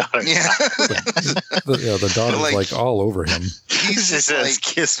 Daughter. Yeah. The daughter's like all over him. He just says,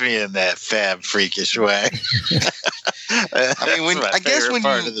 kiss me in that fab freakish way. I mean, when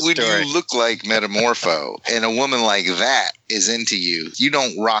you look like Metamorpho and a woman like that is into you, you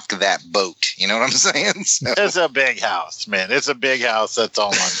don't rock that boat. You know what I'm saying? So, it's a big house, man. It's a big house. That's all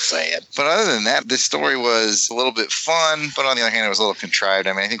I'm saying. but other than that, this story was a little bit fun, but on the other hand, it was a little contrived.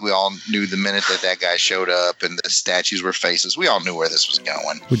 I mean, I think we all knew the minute that guy showed up and the statues were faces, we all knew where this was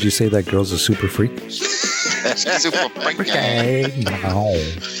going. Would you say that girl's a super freak? Super freak. Okay,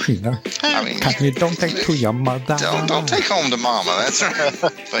 no. I mean, you don't take to your mother. Don't take home to mama. That's right.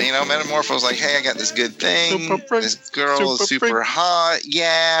 But, Metamorpho's like, hey, I got this good thing. This girl is super hot.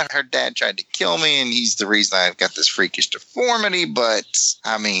 Yeah, her dad tried to kill me, and he's the reason I've got this freakish deformity, but,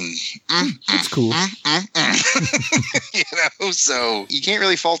 I mean... it's cool. So you can't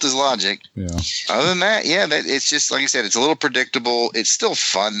really fault his logic. Yeah. Other than that, it's just, like I said, it's a little predictable. It's still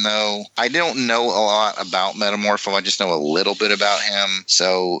fun, though. I don't know a lot about Metamorpho. I just know a little bit about him,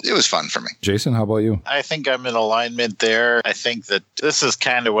 so it was fun for me. Jason, how about you? I think I'm in alignment there. I think that this is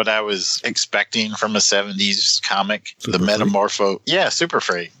kind of what I was expecting from a 70s comic. Super the Metamorpho. Freak? Yeah, Super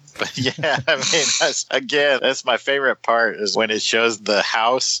Freak. But yeah, I mean, that's my favorite part is when it shows the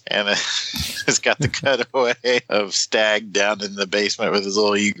house and it's got the cutaway of Stag down in the basement with his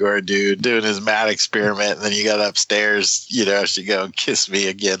little Igor dude doing his mad experiment. And then you got upstairs, she go, kiss me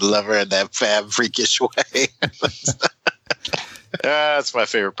again, love her in that fab freakish way. That's my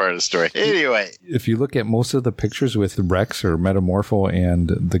favorite part of the story. Anyway. If you look at most of the pictures with Rex or Metamorpho and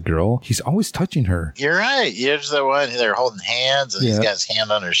the girl, he's always touching her. You're right. Here's the one. They're holding hands and he's got his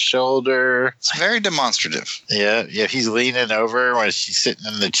hand on her shoulder. It's very demonstrative. Yeah. He's leaning over when she's sitting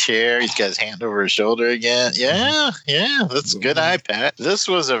in the chair. He's got his hand over her shoulder again. Yeah. That's a good eye, Pat. This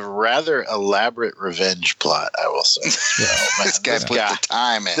was a rather elaborate revenge plot, I will say. Yeah. This guy put the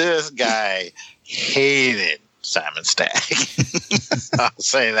time in. This guy hated Simon Stagg. I'll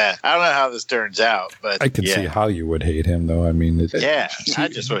say that. I don't know how this turns out, but I can see how you would hate him, though. I mean, I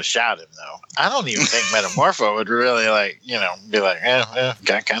just would have shot him, though. I don't even think Metamorpho would really be like,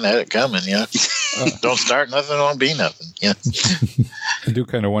 got kind of had it coming, don't start nothing, don't be nothing. I do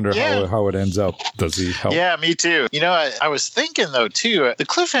kind of wonder how it ends up. Does he help? Yeah, me too. I was thinking, though, too, the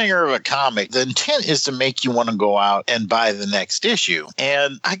cliffhanger of a comic, the intent is to make you want to go out and buy the next issue.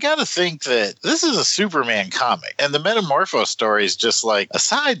 And I got to think that this is a Superman comic. And the Metamorpho story is just like a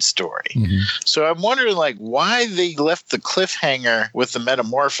side story. Mm-hmm. So I'm wondering why they left the cliffhanger with the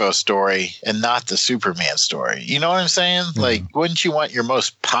Metamorpho story and not the Superman story. You know what I'm saying? Mm-hmm. Wouldn't you want your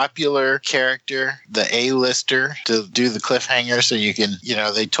most popular character, the A-lister, to do the cliffhanger so you can,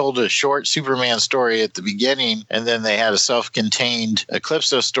 they told a short Superman story at the beginning and then they had a self-contained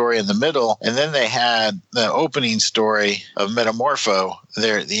Eclipso story in the middle and then they had the opening story of Metamorpho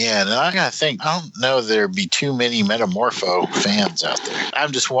there at the end. And I gotta think, I don't know there'd be too many Metamorpho fans out there.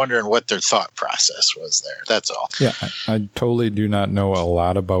 I'm just wondering what their thought process was there. That's all. Yeah, I totally do not know a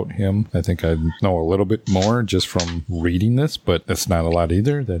lot about him. I think I know a little bit more just from reading this, but that's not a lot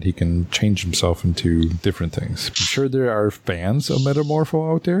either, that he can change himself into different things. I'm sure there are fans of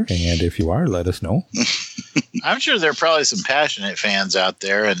Metamorpho out there, and if you are, let us know. I'm sure there are probably some passionate fans out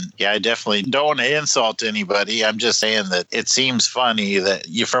there, and I definitely don't want to insult anybody. I'm just saying that it seems funny that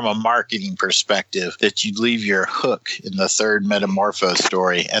you, from a marketing perspective, that you'd leave your hook in the third Metamorpho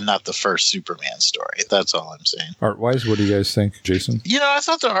story and not the first Superman story. That's all I'm saying. Art-wise, what do you guys think, Jason? I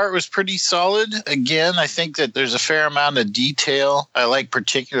thought the art was pretty solid. Again, I think that there's a fair amount of detail. I like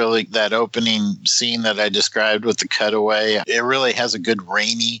particularly that opening scene that I described with the cutaway. It really has a good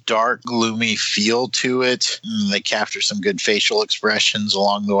rainy, dark, gloomy feel to it. They capture some good facial expressions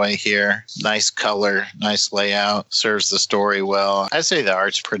along the way here. Nice color, nice layout, serves the story well. I'd say the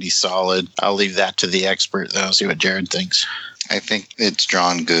art's pretty solid. I'll leave that to the expert, though, see what Jared thinks. I think it's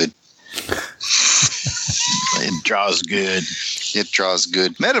drawn good. It draws good. It draws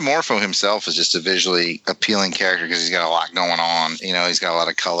good. Metamorpho himself is just a visually appealing character because he's got a lot going on. He's got a lot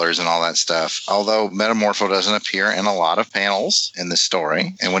of colors and all that stuff. Although Metamorpho doesn't appear in a lot of panels in the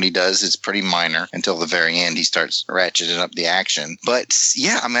story. And when he does, it's pretty minor until the very end. He starts ratcheting up the action. But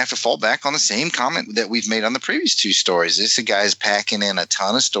yeah, I'm going to have to fall back on the same comment that we've made on the previous two stories. This guy's packing in a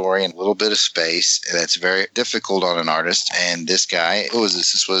ton of story and a little bit of space. That's very difficult on an artist. And this guy, what was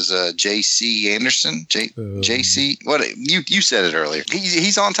this? This was J.C. Anderson? J.C. What? You said it earlier.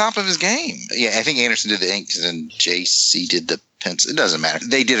 He's on top of his game. Yeah, I think Anderson did the inks and JC did the pencil. It doesn't matter.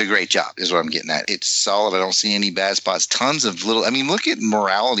 They did a great job is what I'm getting at. It's solid. I don't see any bad spots. Tons of little, look at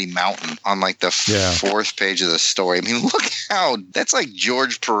Morality Mountain on the fourth page of the story. Look how that's like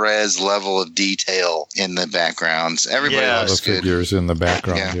George Perez level of detail in the backgrounds. Everybody looks the good. Figures in the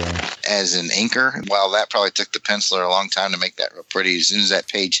babackground. Yeah. As an inker, that probably took the penciler a long time to make that real pretty. As soon as that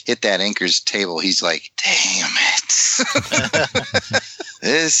page hit that inker's table, he's like, damn it.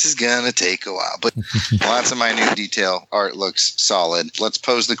 This is going to take a while. But lots of minute detail art looks That's solid. Let's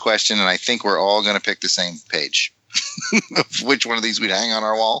pose the question, and I think we're all going to pick the same page. Which one of these we'd hang on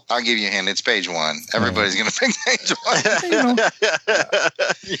our wall? I'll give you a hint. It's page 1. Everybody's going to pick page 1.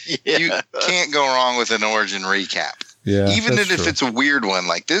 You can't go wrong with an origin recap. Yeah, even if it's a weird one,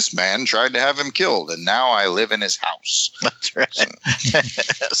 like this man tried to have him killed, and now I live in his house. That's right.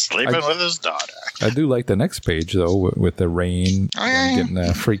 Sleeping with his daughter. I do like the next page, though, with the rain and getting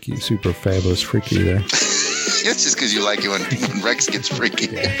that freaky, super fabulous freaky there. It's just because you like it when Rex gets freaky.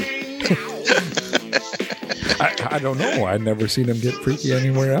 Yeah. I don't know. I've never seen him get freaky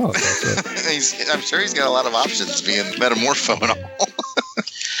anywhere else. I'm sure he's got a lot of options being Metamorpho and all.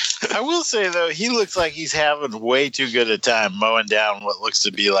 I will say, though, he looks like he's having way too good a time mowing down what looks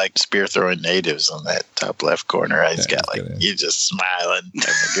to be like spear-throwing natives on that top left corner. He's just smiling,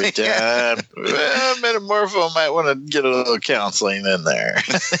 having a good time. Well, Metamorpho might want to get a little counseling in there.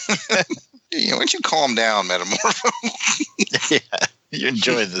 Why don't you calm down, Metamorpho? Yeah, you're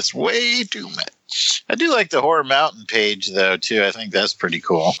enjoying this way too much. I do like the Horror Mountain page, though, too. I think that's pretty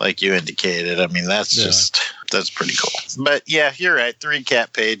cool, like you indicated. I mean, that's pretty cool. But yeah, you're right. The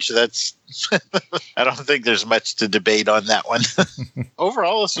recap page, that's I don't think there's much to debate on that one.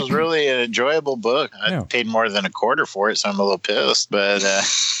 Overall, this was really an enjoyable book. I paid more than $25 for it, so I'm a little pissed. But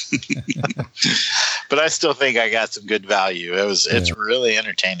but I still think I got some good value. It's really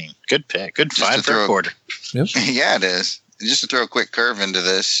entertaining. Good pick. Good find for a quarter. Yep. Yeah, it is. Just to throw a quick curve into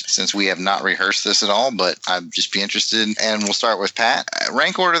this, since we have not rehearsed this at all, but I'd just be interested, and we'll start with Pat.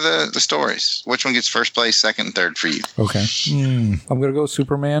 Rank order the stories. Which one gets first place, second, and third for you? Okay. I'm going to go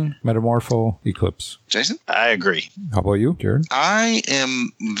Superman, Metamorpho, Eclipse. Jason? I agree. How about you, Jared? I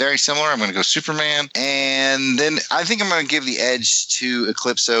am very similar. I'm going to go Superman, and then I think I'm going to give the edge to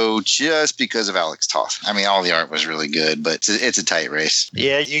Eclipso just because of Alex Toth. I mean, all the art was really good, but it's a tight race.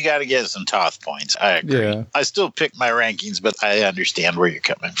 Yeah, you got to get some Toth points. I agree. Yeah. I still pick my rankings, but I understand where you're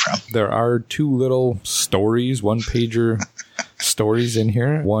coming from. There are 2 little stories, one-pager stories in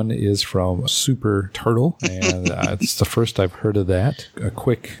here. One is from Super Turtle, and it's the first I've heard of that. A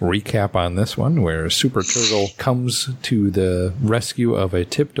quick recap on this one, where Super Turtle comes to the rescue of a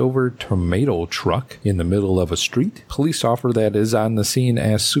tipped-over tomato truck in the middle of a street. Police offer that is on the scene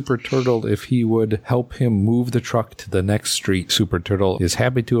asks Super Turtle if he would help him move the truck to the next street. Super Turtle is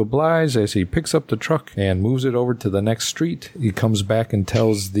happy to oblige as he picks up the truck and moves it over to the next street. He comes back and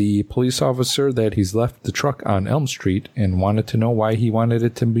tells the police officer that he's left the truck on Elm Street and wanted to know why he wanted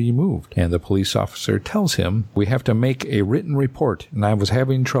it to be moved. And the police officer tells him, we have to make a written report, and I was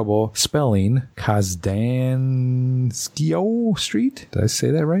having trouble spelling Kazdanskio Street. Did I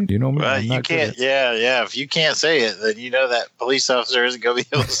say that right? Do you know me? You can't. Yeah. If you can't say it, then you know that police officer isn't going to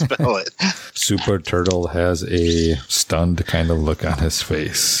be able to spell it. Super Turtle has a stunned kind of look on his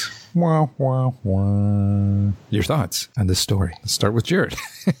face. Wah, wah, wah. Your thoughts on this story? Let's start with Jared.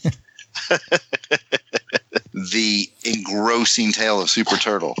 The engrossing tale of Super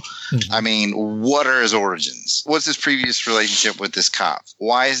Turtle. I mean, what are his origins? What's his previous relationship with this cop?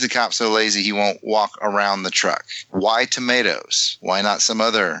 Why is the cop so lazy he won't walk around the truck? Why tomatoes? Why not some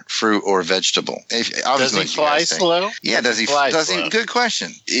other fruit or vegetable? Does he fly slow? Yeah, does he fly slow? Good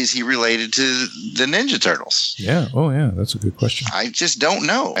question. Is he related to the Ninja Turtles? Yeah. Oh, yeah. That's a good question. I just don't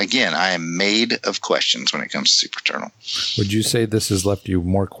know. Again, I am made of questions when it comes to Super Turtle. Would you say this has left you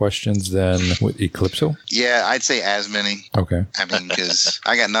more questions than with Eclipso? Yeah, I'd say as many. Okay. I mean, because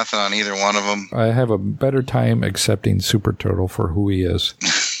I got nothing on either one of them. I have a better time accepting Super Turtle for who he is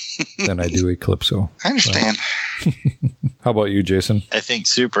than I do Eclipso. I understand. How about you, Jason? I think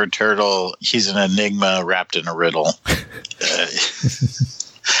Super Turtle, he's an enigma wrapped in a riddle.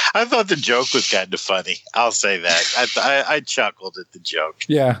 I thought the joke was kind of funny. I'll say that. I chuckled at the joke.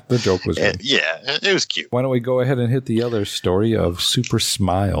 Yeah, the joke was good. Yeah, it was cute. Why don't we go ahead and hit the other story of Super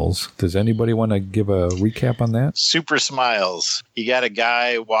Smiles? Does anybody want to give a recap on that? Super Smiles. You got a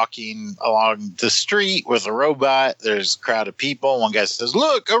guy walking along the street with a robot. There's a crowd of people. One guy says,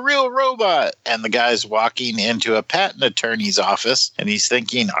 "Look, a real robot." And the guy's walking into a patent attorney's office, and he's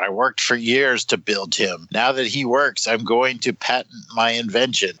thinking, I worked for years to build him. Now that he works, I'm going to patent my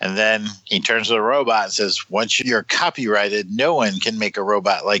invention. And then he turns to the robot and says, once you're copyrighted, no one can make a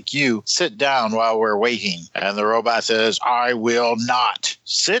robot like you. Sit down while we're waiting. And the robot says, I will not.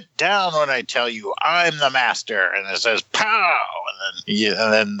 Sit down when I tell you I'm the master. And it says, pow!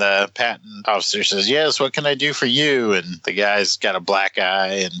 And then the patent officer says, yes, what can I do for you? And the guy's got a black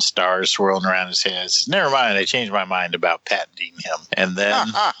eye and stars swirling around his head. Says, never mind, I changed my mind about patenting him. And then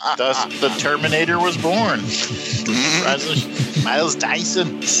thus the Terminator was born. Miles Dyson.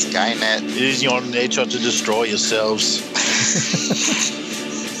 Skynet. It is your nature to destroy yourselves.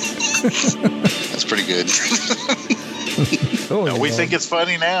 That's pretty good. We think it's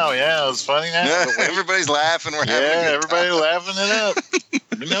funny now. Yeah, it's funny now. Yeah, everybody's laughing. We're having a good everybody laughing it up.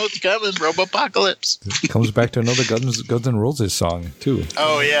 We know it's coming. Robopocalypse. It comes back to another Guns N' Roses song, too.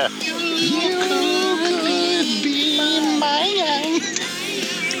 Oh, yeah.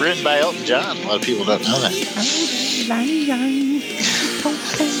 Written by Elton John. A lot of people don't know that.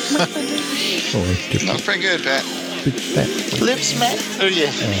 Not very good, Pat. Lip smack. Oh,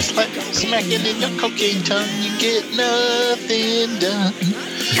 yeah. Smacking in your cocaine tongue. You get nothing done.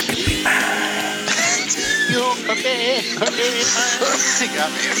 You could be mine. Your cocaine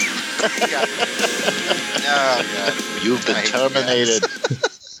got me. Oh, God. You've been terminated.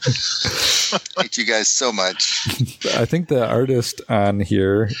 I hate you guys so much. I think the artist on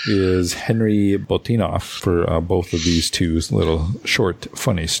here is Henry Botinoff for both of these two little short,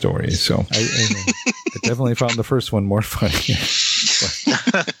 funny stories. So I definitely found the first one more funny.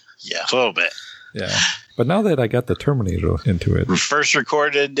 Yeah, a little bit. Yeah. But now that I got the Terminator into it. First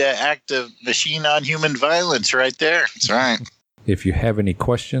recorded act of machine on human violence right there. That's right. If you have any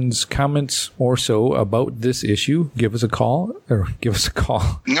questions, comments, or so about this issue, give us a call. Call.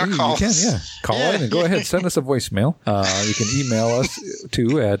 You can, Call in and go ahead. Send us a voicemail. You can email us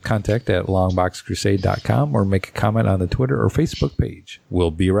too at contact@longboxcrusade.com or make a comment on the Twitter or Facebook page.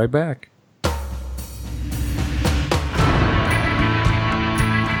 We'll be right back.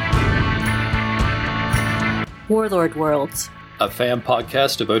 Warlord Worlds, a fan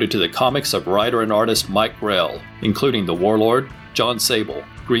podcast devoted to the comics of writer and artist Mike Grell, including The Warlord, Jon Sable,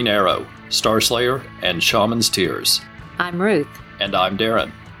 Green Arrow, Starslayer, and Shaman's Tears. I'm Ruth. And I'm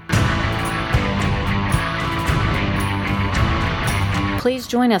Darren. Please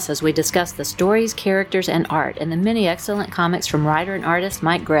join us as we discuss the stories, characters, and art in the many excellent comics from writer and artist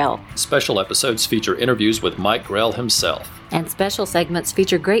Mike Grell. Special episodes feature interviews with Mike Grell himself. And special segments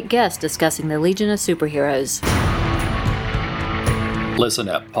feature great guests discussing the Legion of Superheroes. Listen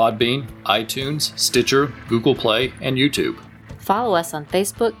at Podbean, iTunes, Stitcher, Google Play, and YouTube. Follow us on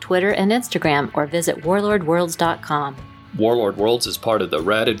Facebook, Twitter, and Instagram, or visit warlordworlds.com. Warlord Worlds is part of the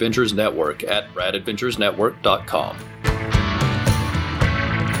Rad Adventures Network at radadventuresnetwork.com.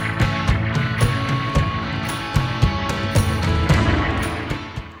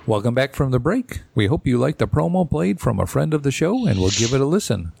 Welcome back from the break. We hope you liked the promo played from a friend of the show and will give it a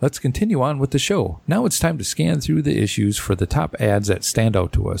listen. Let's continue on with the show. Now it's time to scan through the issues for the top ads that stand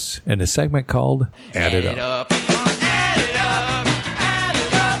out to us in a segment called Add It Up.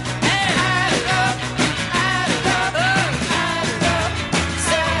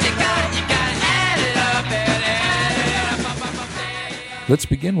 Let's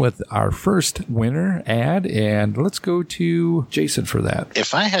begin with our first winner ad, and let's go to Jason for that.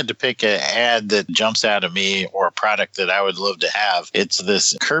 If I had to pick an ad that jumps out of me or a product that I would love to have, it's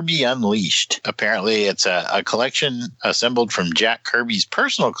this Kirby Unleashed. Apparently, it's a collection assembled from Jack Kirby's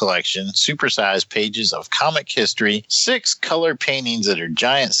personal collection, supersized pages of comic history, 6 color paintings that are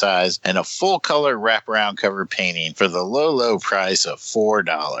giant size, and a full color wraparound cover painting for the low, low price of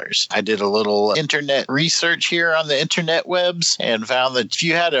 $4. I did a little internet research here on the internet webs and found that if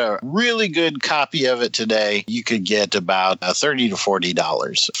you had a really good copy of it today, you could get about $30 to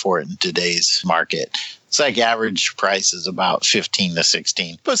 $40 for it in today's market. It's like average price is about $15 to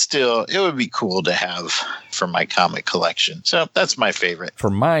 $16, but still, it would be cool to have for my comic collection. So that's my favorite. For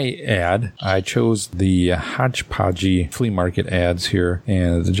my ad, I chose the Hodgepodge flea market ads here,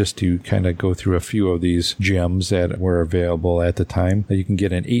 and just to kind of go through a few of these gems that were available at the time. You can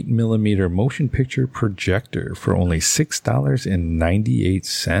get an 8mm motion picture projector for only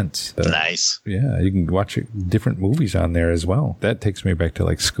 $6.98. Nice. Yeah, you can watch different movies on there as well. That takes me back to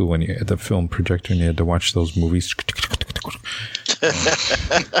like school when you had the film projector and you had to watch those movies.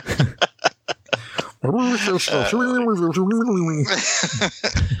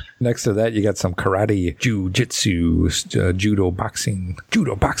 Next to that, you got some karate, jiu-jitsu, judo boxing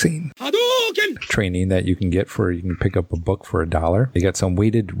training that you can get you can pick up a book for $1. You got some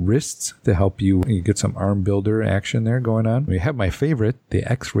weighted wrists to help you get some arm builder action there going on. We have my favorite, the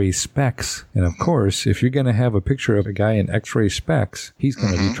X-ray specs. And of course, if you're going to have a picture of a guy in X-ray specs, he's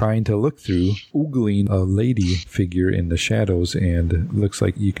going to be trying to look through, oogling a lady figure in the shadows, and looks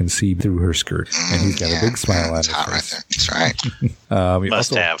like you can see through her skirt. And he's got a big smile on his face. Right, that's right.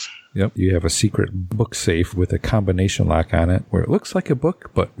 Must have. Yep. You have a secret book safe with a combination lock on it where it looks like a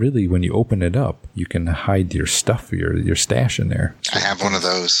book, but really when you open it up, you can hide your stuff, your stash in there. I have one of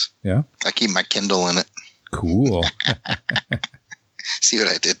those. Yeah? I keep my Kindle in it. Cool. See what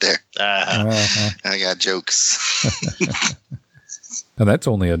I did there? I got jokes. And that's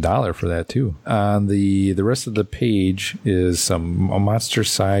only $1 for that too. On the rest of the page is some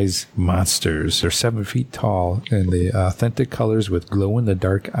monster-size monsters. They're 7 feet tall in the authentic colors with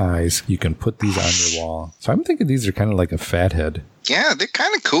glow-in-the-dark eyes. You can put these on your wall. So I'm thinking these are kind of like a fathead. Yeah, they're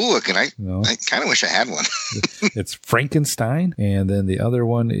kind of cool looking. I kind of wish I had one. It's Frankenstein, and then the other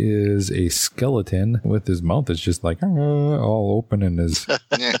one is a skeleton with his mouth is just like all open and his.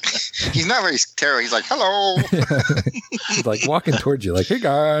 Yeah. He's not very terrible. He's like, hello. He's like walking towards you, like, hey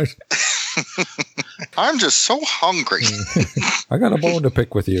guys. I'm just so hungry. I got a bone to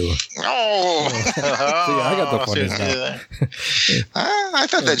pick with you. Oh, see, I got the funniest now. I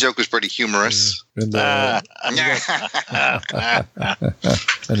thought that joke was pretty humorous. And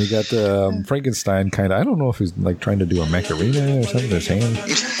you got Frankenstein kind of, I don't know if he's like trying to do a Macarena or something, his hand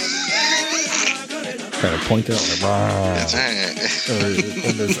kind of pointed out like, That's right.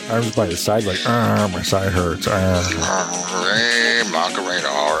 And his arms by his side like, my side hurts. Macarena,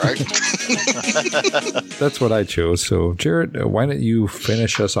 all right. That's what I chose. So Jared, why don't you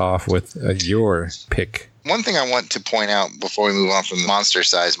finish us off with your pick? One thing I want to point out before we move on from the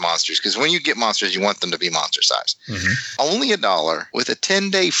monster-sized monsters, because when you get monsters, you want them to be monster-sized. Mm-hmm. Only $1 with a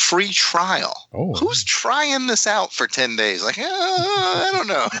 10-day free trial. Oh. Who's trying this out for 10 days? Like, I don't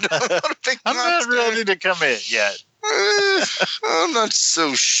know. I'm not ready to commit yet. I'm not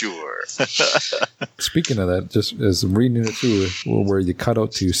so sure. Speaking of that, just as I'm reading it through, where you cut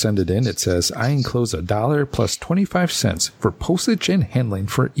out to send it in, it says, I enclose $1 plus 25 cents for postage and handling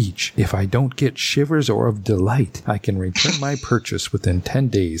for each. If I don't get shivers or of delight, I can return my purchase within 10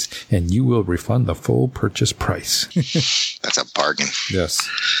 days, and you will refund the full purchase price. That's a bargain. Yes.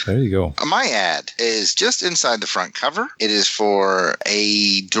 There you go. My ad is just inside the front cover. It is for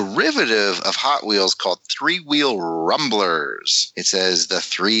a derivative of Hot Wheels called Three-Wheel Rumblers. It says the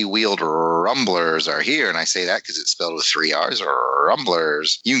three-wheeled Rumblers are here, and I say that because it's spelled with 3 R's,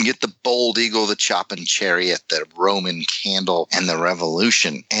 Rumblers. You can get the Bold Eagle, the Choppin' Chariot, the Roman Candle, and the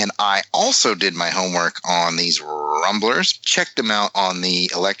Revolution. And I also did my homework on these Rumblers, checked them out on the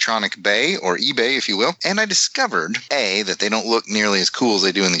Electronic Bay, or eBay, if you will, and I discovered, A, that they don't look nearly as cool as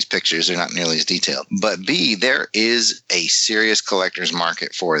they do in these pictures. They're not nearly as detailed. But B, there is a serious collector's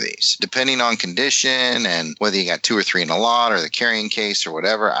market for these. Depending on condition and whether you got 2 or 3 in a lot or the carrying case or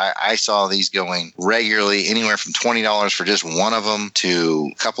whatever, I saw these going regularly anywhere from $20 for just one of them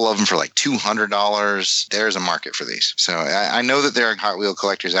to a couple of them for like $200. There's a market for these. So I know that there are Hot Wheel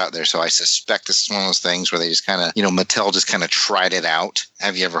collectors out there, so I suspect this is one of those things where they just kind of, Mattel just kind of tried it out.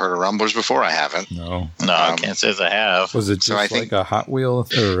 Have you ever heard of Rumblers before? I haven't. No, I can't say I have. Was it just like a Hot Wheel?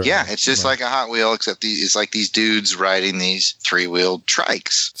 Yeah, it's just like a Hot Wheel, except it's like these dudes riding these three-wheeled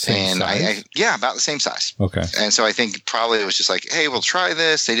trikes. Same size? Yeah, about the same size. Okay. And so I think probably it was just like, hey, we'll try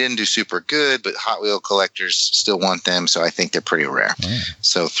this. They didn't do super good, but Hot Wheel collectors still want them, so I think they're pretty rare.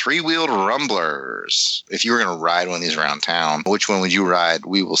 So Three-Wheeled Rumblers. If you were going to ride one of these around town, which one would you ride?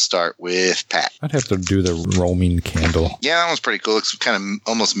 We will start with Pat. I'd have to do the Roman Candle. Yeah, that one's pretty cool. It's kind of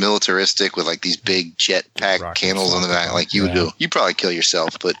almost militaristic with like these big jetpack candles on the back, like you would do. You probably kill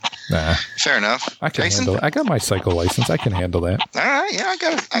yourself, but fair enough. I can handle it. I got my cycle license. I can handle that. All right, yeah, I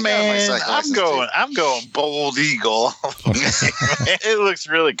got my cycle license. I'm going Bold Eagle. It looks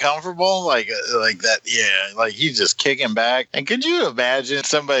really comfortable, like that. Yeah, like he's just kicking back. And could you imagine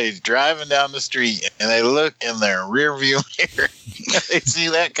somebody driving down the street and they look in their rear view mirror, they see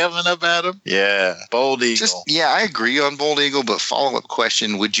that coming up at them? Yeah, Bold Eagle. I agree on Bold Eagle, but follow-up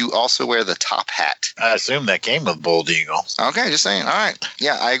question, would you also wear the top hat? I assume that came with Bold Eagle. Okay, just saying. All right.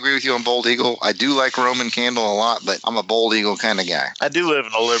 Yeah, I agree with you on Bold Eagle. I do like Roman Candle a lot, but I'm a Bold Eagle kind of guy. I do live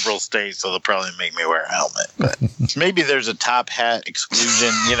in a liberal state, so they'll probably make me wear a helmet. But maybe there's a top hat exclusion.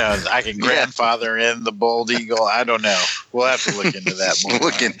 I can grandfather in the Bold Eagle. I don't know. We'll have to look into that more.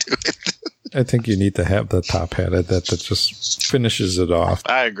 Look into it. I think you need to have the top hat that just finishes it off.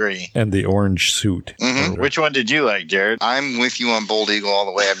 I agree. And the orange suit. Mm-hmm. Which one did you like, Jared? I'm with you on Bold Eagle all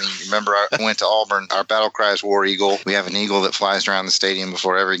the way. I mean, remember I went to Auburn. Our battle cry is War Eagle. We have an eagle that flies around the stadium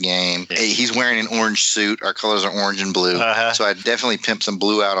before every game. Yeah. He's wearing an orange suit. Our colors are orange and blue. So I'd definitely pimp some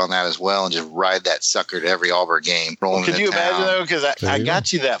blue out on that as well and just ride that sucker to every Auburn game. Could you imagine, though? Because I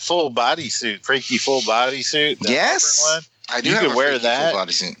got you that full bodysuit, freaky full bodysuit. Yes. Auburn one. I do you have could a wear that.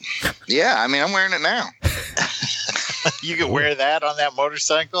 Bodysuit. Yeah, I mean, I'm wearing it now. You could wear that on that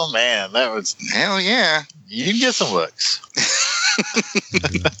motorcycle? Man, that was... Hell yeah. You can get some looks.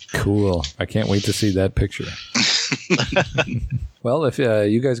 Cool. I can't wait to see that picture. Well, if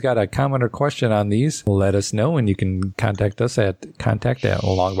you guys got a comment or question on these, let us know, and you can contact us at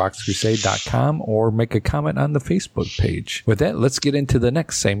contact@longboxcrusade.com or make a comment on the Facebook page. With that, let's get into the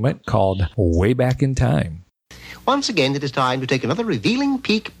next segment called Way Back in Time. Once again, it is time to take another revealing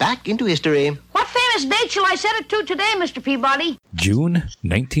peek back into history. What famous date shall I set it to today, Mr. Peabody? June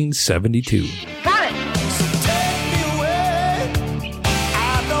 1972. Got it.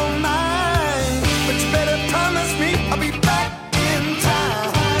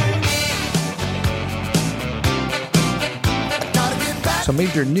 Some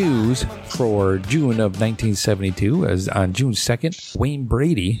major news for June of 1972 is on June 2nd, Wayne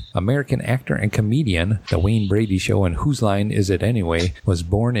Brady, American actor and comedian, The Wayne Brady Show and Whose Line Is It Anyway, was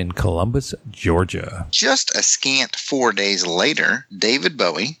born in Columbus, Georgia. Just a scant 4 days later, David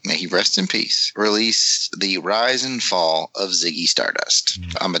Bowie, may he rest in peace, released The Rise and Fall of Ziggy Stardust.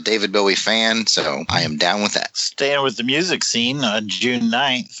 I'm a David Bowie fan, so I am down with that. Staying with the music scene, on June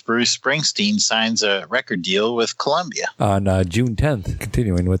 9th, Bruce Springsteen signs a record deal with Columbia. On June 10th,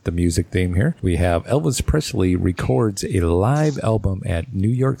 continuing with the music theme here, we have Elvis Presley records a live album at New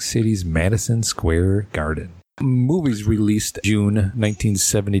York City's Madison Square Garden. Movies released June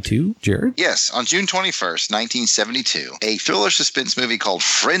 1972. Jared? Yes, on June 21st, 1972, a thriller suspense movie called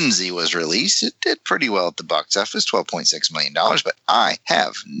Frenzy was released. It did pretty well at the box office, $12.6 million, but I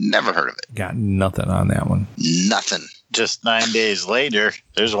have never heard of it. Got nothing on that one. Nothing. Just 9 days later,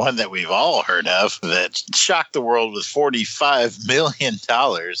 there's one that we've all heard of that shocked the world with $45 million.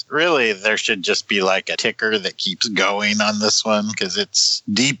 Really, there should just be like a ticker that keeps going on this one because it's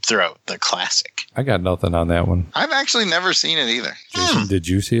Deep Throat, the classic. I got nothing on that one. I've actually never seen it either. Jason, did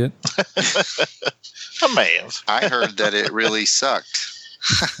you see it? I may have. I heard that it really sucked.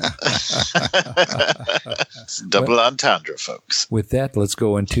 Double entendre, folks. With that, let's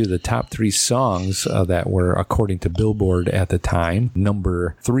go into the top 3 songs that were according to Billboard at the time.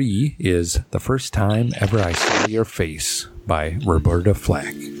 Number 3 is The First Time Ever I Saw Your Face by Roberta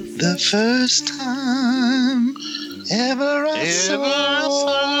Flack. The first time ever I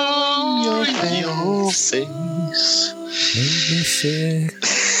saw your face made me sick.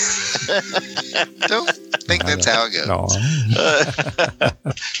 Don't think that's how it goes. No.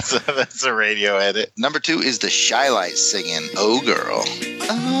 So that's a radio edit. Number 2 is the Shy Lights singing Oh Girl.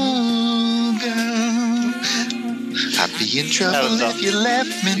 Oh girl, I'd be in trouble if you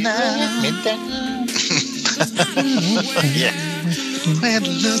left me now. Yeah. When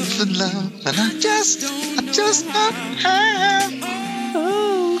look for love, and I just not have.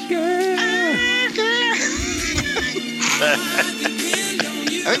 Oh girl.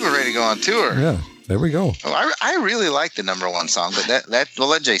 I think we're ready to go on tour. Yeah, there we go. Oh, I really like the number 1 song, but that we'll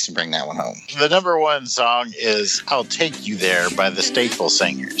let Jason bring that one home. The number 1 song is I'll Take You There by the Staple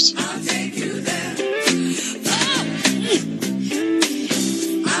Singers. I'll take you there.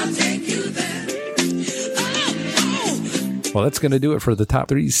 I'll take you there. Well, that's going to do it for the top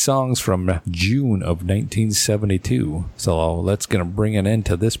 3 songs from June of 1972. So let's going to bring an end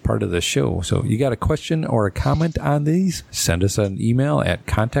to this part of the show. So you got a question or a comment on these? Send us an email at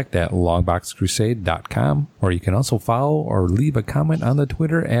contact@longboxcrusade.com, or you can also follow or leave a comment on the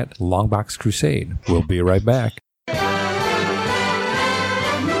Twitter at longboxcrusade. We'll be right back.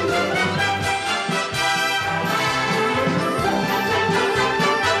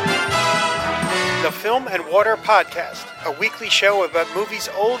 Film and Water Podcast, a weekly show about movies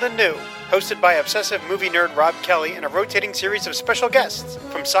old and new, hosted by obsessive movie nerd Rob Kelly and a rotating series of special guests.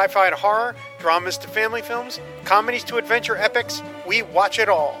 From sci-fi to horror, dramas to family films, comedies to adventure epics, we watch it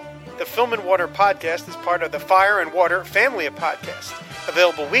all. The Film and Water Podcast is part of the Fire and Water family of podcasts,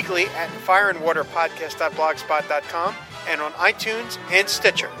 available weekly at fireandwaterpodcast.blogspot.com and on iTunes and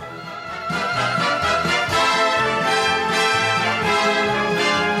Stitcher.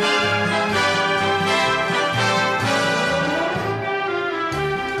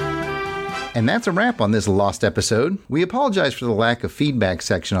 And that's a wrap on this lost episode. We apologize for the lack of feedback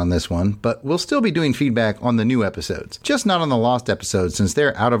section on this one, but we'll still be doing feedback on the new episodes. Just not on the lost episodes since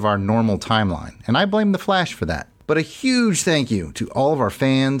they're out of our normal timeline, and I blame The Flash for that. But a huge thank you to all of our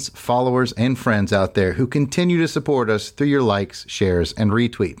fans, followers, and friends out there who continue to support us through your likes, shares, and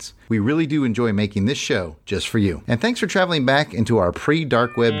retweets. We really do enjoy making this show just for you. And thanks for traveling back into our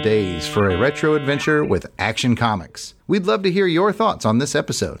pre-Dark Web days for a retro adventure with Action Comics. We'd love to hear your thoughts on this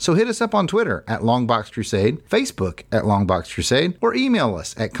episode, so hit us up on Twitter at LongboxCrusade, Facebook at LongboxCrusade, or email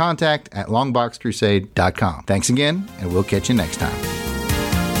us at contact@longboxcrusade.com. Thanks again, and we'll catch you next time.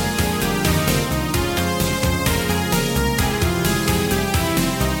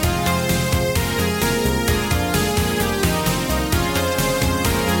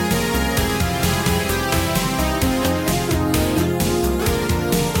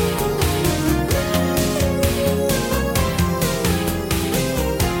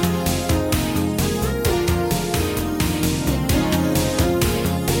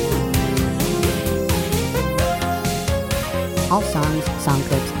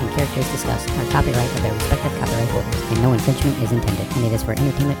 discussed are copyright of their respective copyright holders, and no infringement is intended, and it is for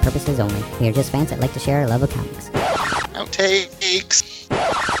entertainment purposes only. We are just fans that like to share our love of comics. Outtakes.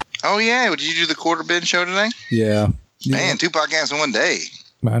 Oh, yeah. Did you do the quarter bin show today? Yeah. Man, 2 podcasts in one day.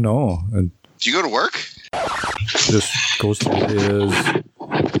 I know. And did you go to work? Just goes through his...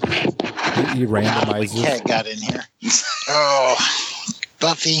 He randomizes. The cat got in here. Oh,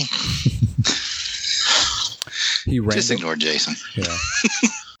 Buffy. Just ignore Jason. Yeah.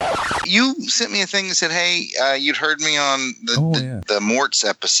 You sent me a thing that said, hey, you'd heard me on the Mort's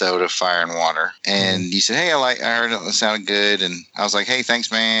episode of Fire and Water. And you said, hey, I heard it sounded good. And I was like, hey,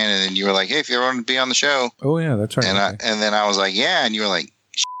 thanks, man. And then you were like, hey, if you ever want to be on the show. Oh, yeah, that's right. And then I was like, yeah. And you were like,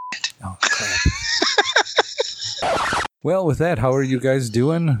 shit. Oh, crap. Well, with that, how are you guys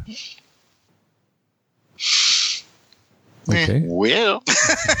doing? Okay. Well,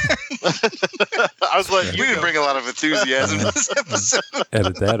 I was letting you. We didn't bring a lot of enthusiasm in this episode.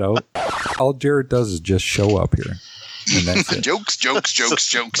 Edit that out. All Jared does is just show up here, and that's it. Jokes.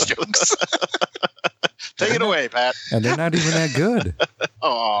 Take it away, Pat. And they're not even that good.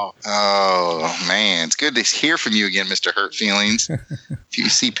 Oh man, it's good to hear from you again, Mr. Hurt Feelings. If you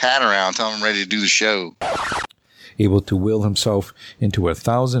see Pat around, tell him I'm ready to do the show. Able to will himself into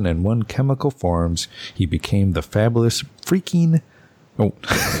 1,001 chemical forms, he became the fabulous freaking... Oh,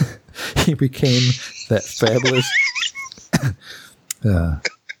 he became that fabulous... Love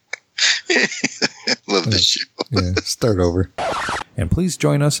this show. Yeah, start over. And please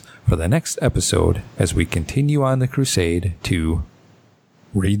join us for the next episode as we continue on the crusade to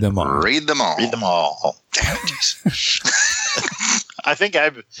read them all. Read them all. Read them all. Damn it, Jason. I think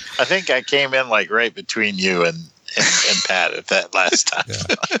I came in like right between you and Pat at that last time. Yeah.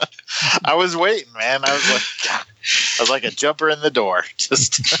 I was waiting, man. I was like a jumper in the door.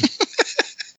 Just